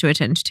business to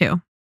attend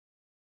to.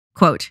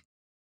 Quote,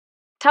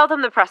 "Tell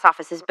them the press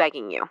office is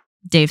begging you,"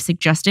 Dave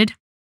suggested.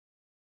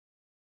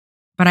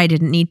 But I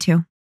didn't need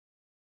to.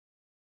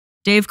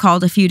 Dave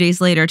called a few days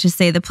later to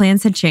say the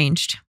plans had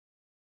changed.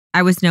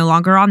 I was no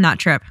longer on that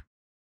trip.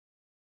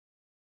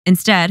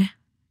 Instead,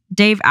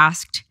 Dave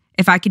asked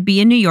if I could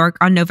be in New York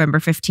on November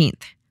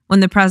 15th, when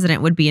the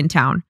president would be in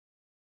town.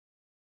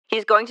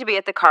 "He's going to be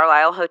at the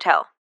Carlisle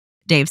Hotel,"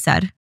 Dave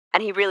said,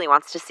 "and he really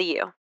wants to see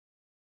you."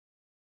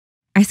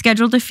 I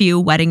scheduled a few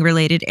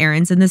wedding-related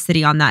errands in the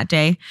city on that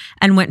day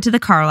and went to the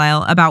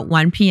Carlisle about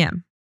 1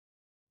 p.m.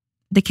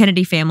 The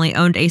Kennedy family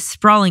owned a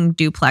sprawling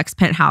duplex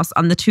penthouse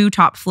on the 2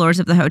 top floors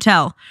of the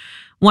hotel,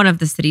 one of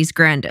the city's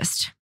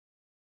grandest.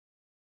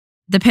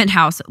 The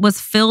penthouse was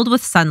filled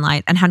with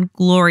sunlight and had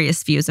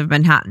glorious views of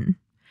Manhattan,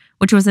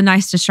 which was a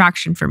nice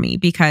distraction for me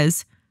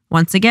because,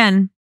 once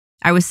again,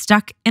 I was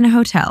stuck in a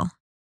hotel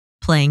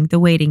playing the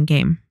waiting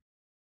game.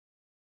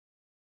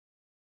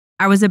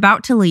 I was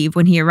about to leave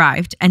when he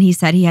arrived, and he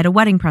said he had a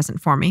wedding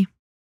present for me.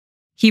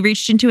 He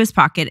reached into his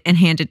pocket and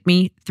handed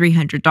me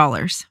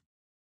 $300.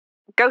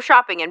 Go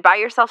shopping and buy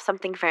yourself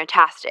something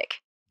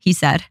fantastic, he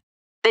said.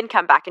 Then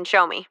come back and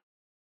show me.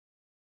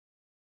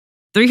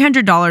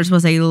 $300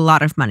 was a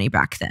lot of money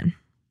back then.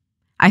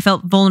 I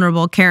felt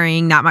vulnerable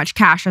carrying that much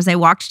cash as I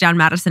walked down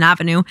Madison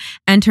Avenue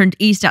and turned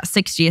east at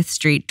 60th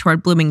Street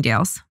toward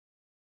Bloomingdale's.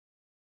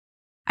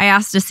 I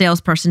asked a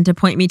salesperson to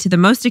point me to the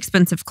most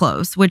expensive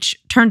clothes, which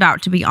turned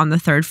out to be on the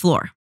 3rd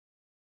floor.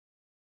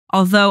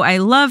 Although I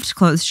loved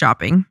clothes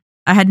shopping,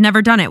 I had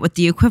never done it with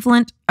the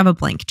equivalent of a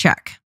blank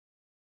check.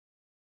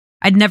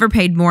 I'd never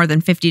paid more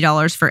than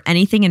 $50 for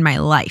anything in my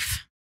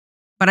life,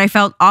 but I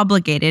felt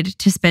obligated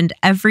to spend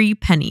every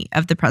penny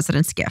of the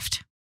president's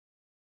gift.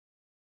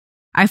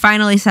 I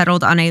finally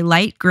settled on a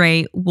light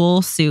gray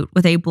wool suit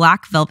with a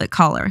black velvet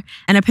collar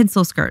and a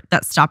pencil skirt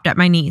that stopped at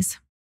my knees.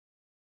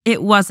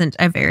 It wasn't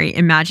a very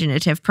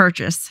imaginative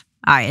purchase,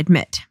 I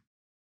admit.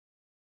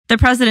 The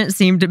president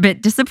seemed a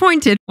bit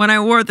disappointed when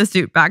I wore the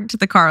suit back to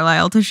the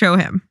Carlisle to show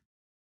him.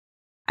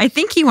 I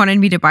think he wanted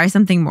me to buy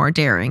something more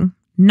daring,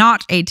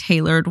 not a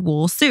tailored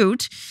wool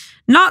suit,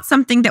 not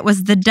something that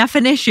was the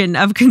definition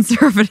of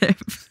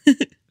conservative.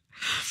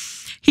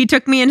 He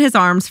took me in his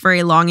arms for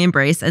a long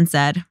embrace and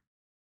said,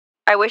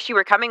 I wish you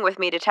were coming with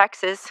me to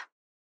Texas.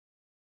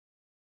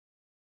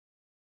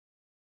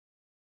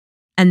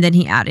 And then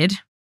he added,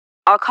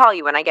 I'll call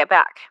you when I get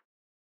back.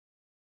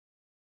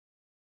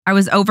 I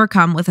was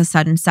overcome with a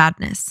sudden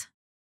sadness.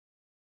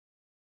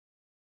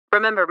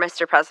 Remember,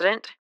 Mr.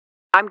 President,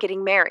 I'm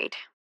getting married,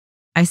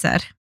 I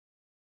said.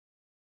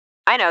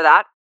 I know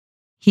that,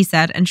 he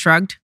said and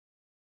shrugged.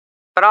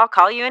 But I'll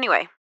call you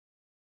anyway.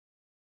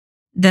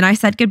 Then I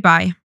said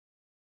goodbye,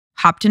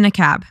 hopped in a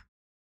cab,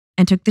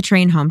 and took the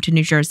train home to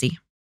New Jersey.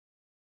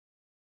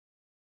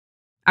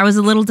 I was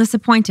a little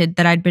disappointed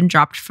that I'd been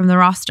dropped from the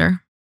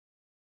roster,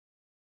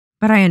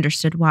 but I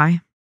understood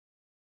why.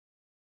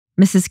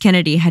 Mrs.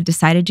 Kennedy had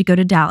decided to go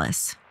to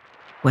Dallas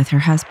with her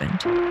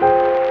husband.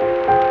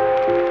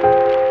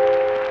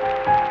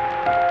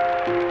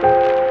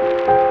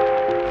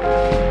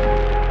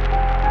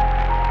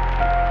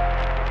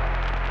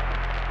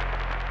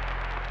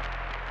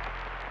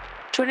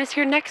 Join us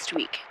here next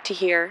week to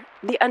hear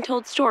the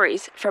untold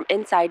stories from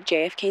inside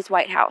JFK's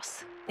White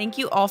House. Thank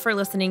you all for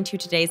listening to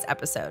today's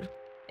episode.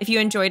 If you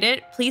enjoyed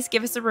it, please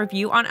give us a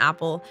review on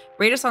Apple,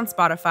 rate us on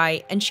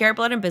Spotify, and share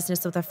Blood and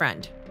Business with a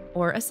friend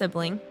or a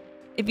sibling.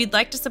 If you'd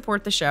like to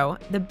support the show,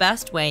 the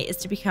best way is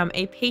to become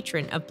a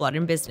patron of Blood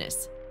and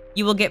Business.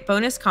 You will get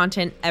bonus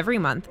content every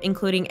month,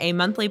 including a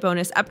monthly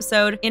bonus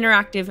episode,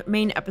 interactive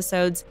main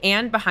episodes,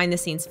 and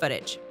behind-the-scenes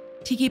footage.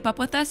 To keep up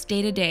with us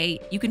day to day,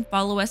 you can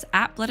follow us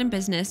at Blood and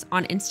Business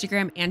on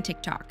Instagram and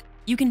TikTok.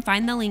 You can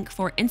find the link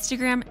for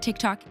Instagram,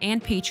 TikTok,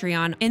 and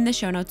Patreon in the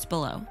show notes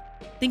below.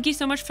 Thank you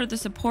so much for the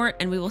support,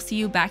 and we will see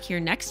you back here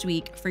next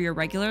week for your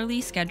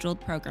regularly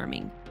scheduled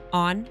programming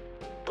on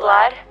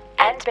Blood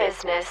and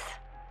Business.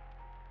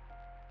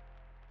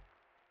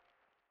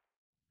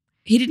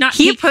 He did not.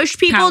 He pushed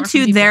people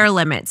to their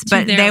limits,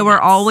 but they were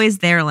always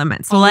their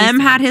limits. Lem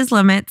had his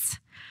limits.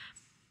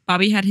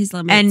 Bobby had his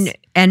limits.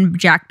 And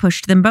Jack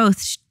pushed them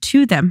both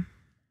to them.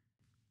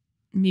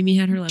 Mimi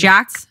had her limits.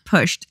 Jack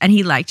pushed, and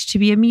he liked to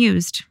be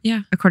amused.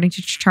 Yeah. According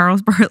to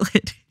Charles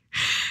Bartlett.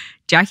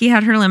 Jackie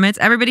had her limits.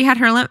 Everybody had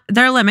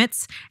their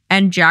limits,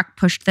 and Jack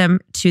pushed them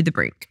to the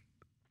brink.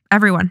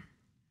 Everyone.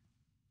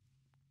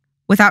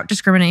 Without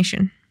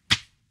discrimination.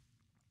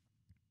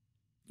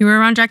 You were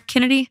around Jack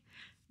Kennedy,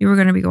 you were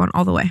going to be going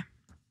all the way.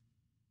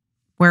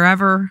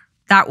 Wherever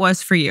that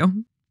was for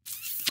you.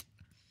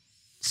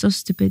 So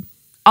stupid.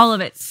 All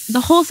of it.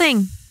 The whole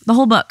thing. The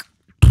whole book.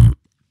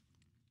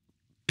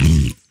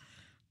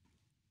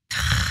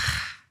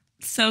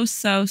 So.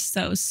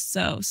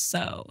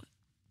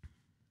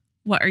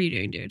 What are you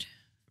doing, dude?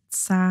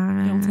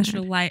 Sad. Don't push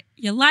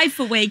your life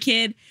away,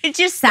 kid. It's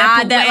just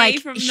sad that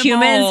like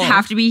humans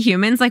have to be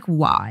humans. Like,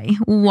 why?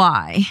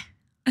 Why?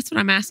 That's what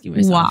I'm asking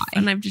myself. Why?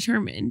 And I've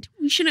determined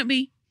we shouldn't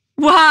be.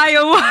 Why?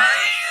 Oh, why?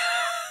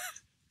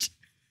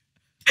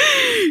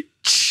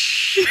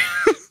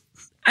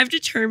 I've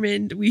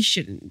determined we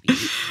shouldn't be.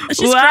 Let's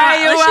just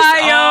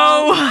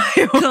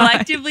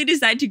collectively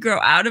decide to grow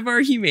out of our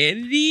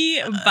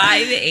humanity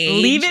by the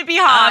age leave it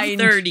behind.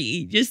 Of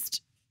 30.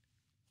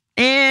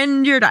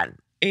 And you're done.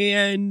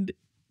 And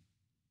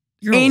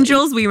you're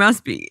angels holy. We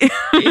must be.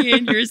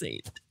 And you're a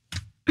saint.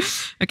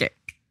 Okay.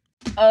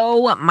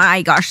 Oh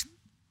my gosh.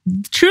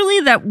 Truly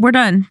that we're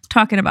done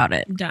talking about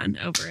it. Done.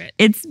 Over it.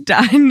 It's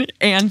done.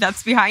 And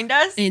that's behind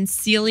us. And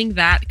sealing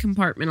that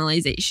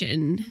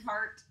compartmentalization.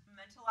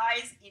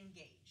 Compartmentalize in game.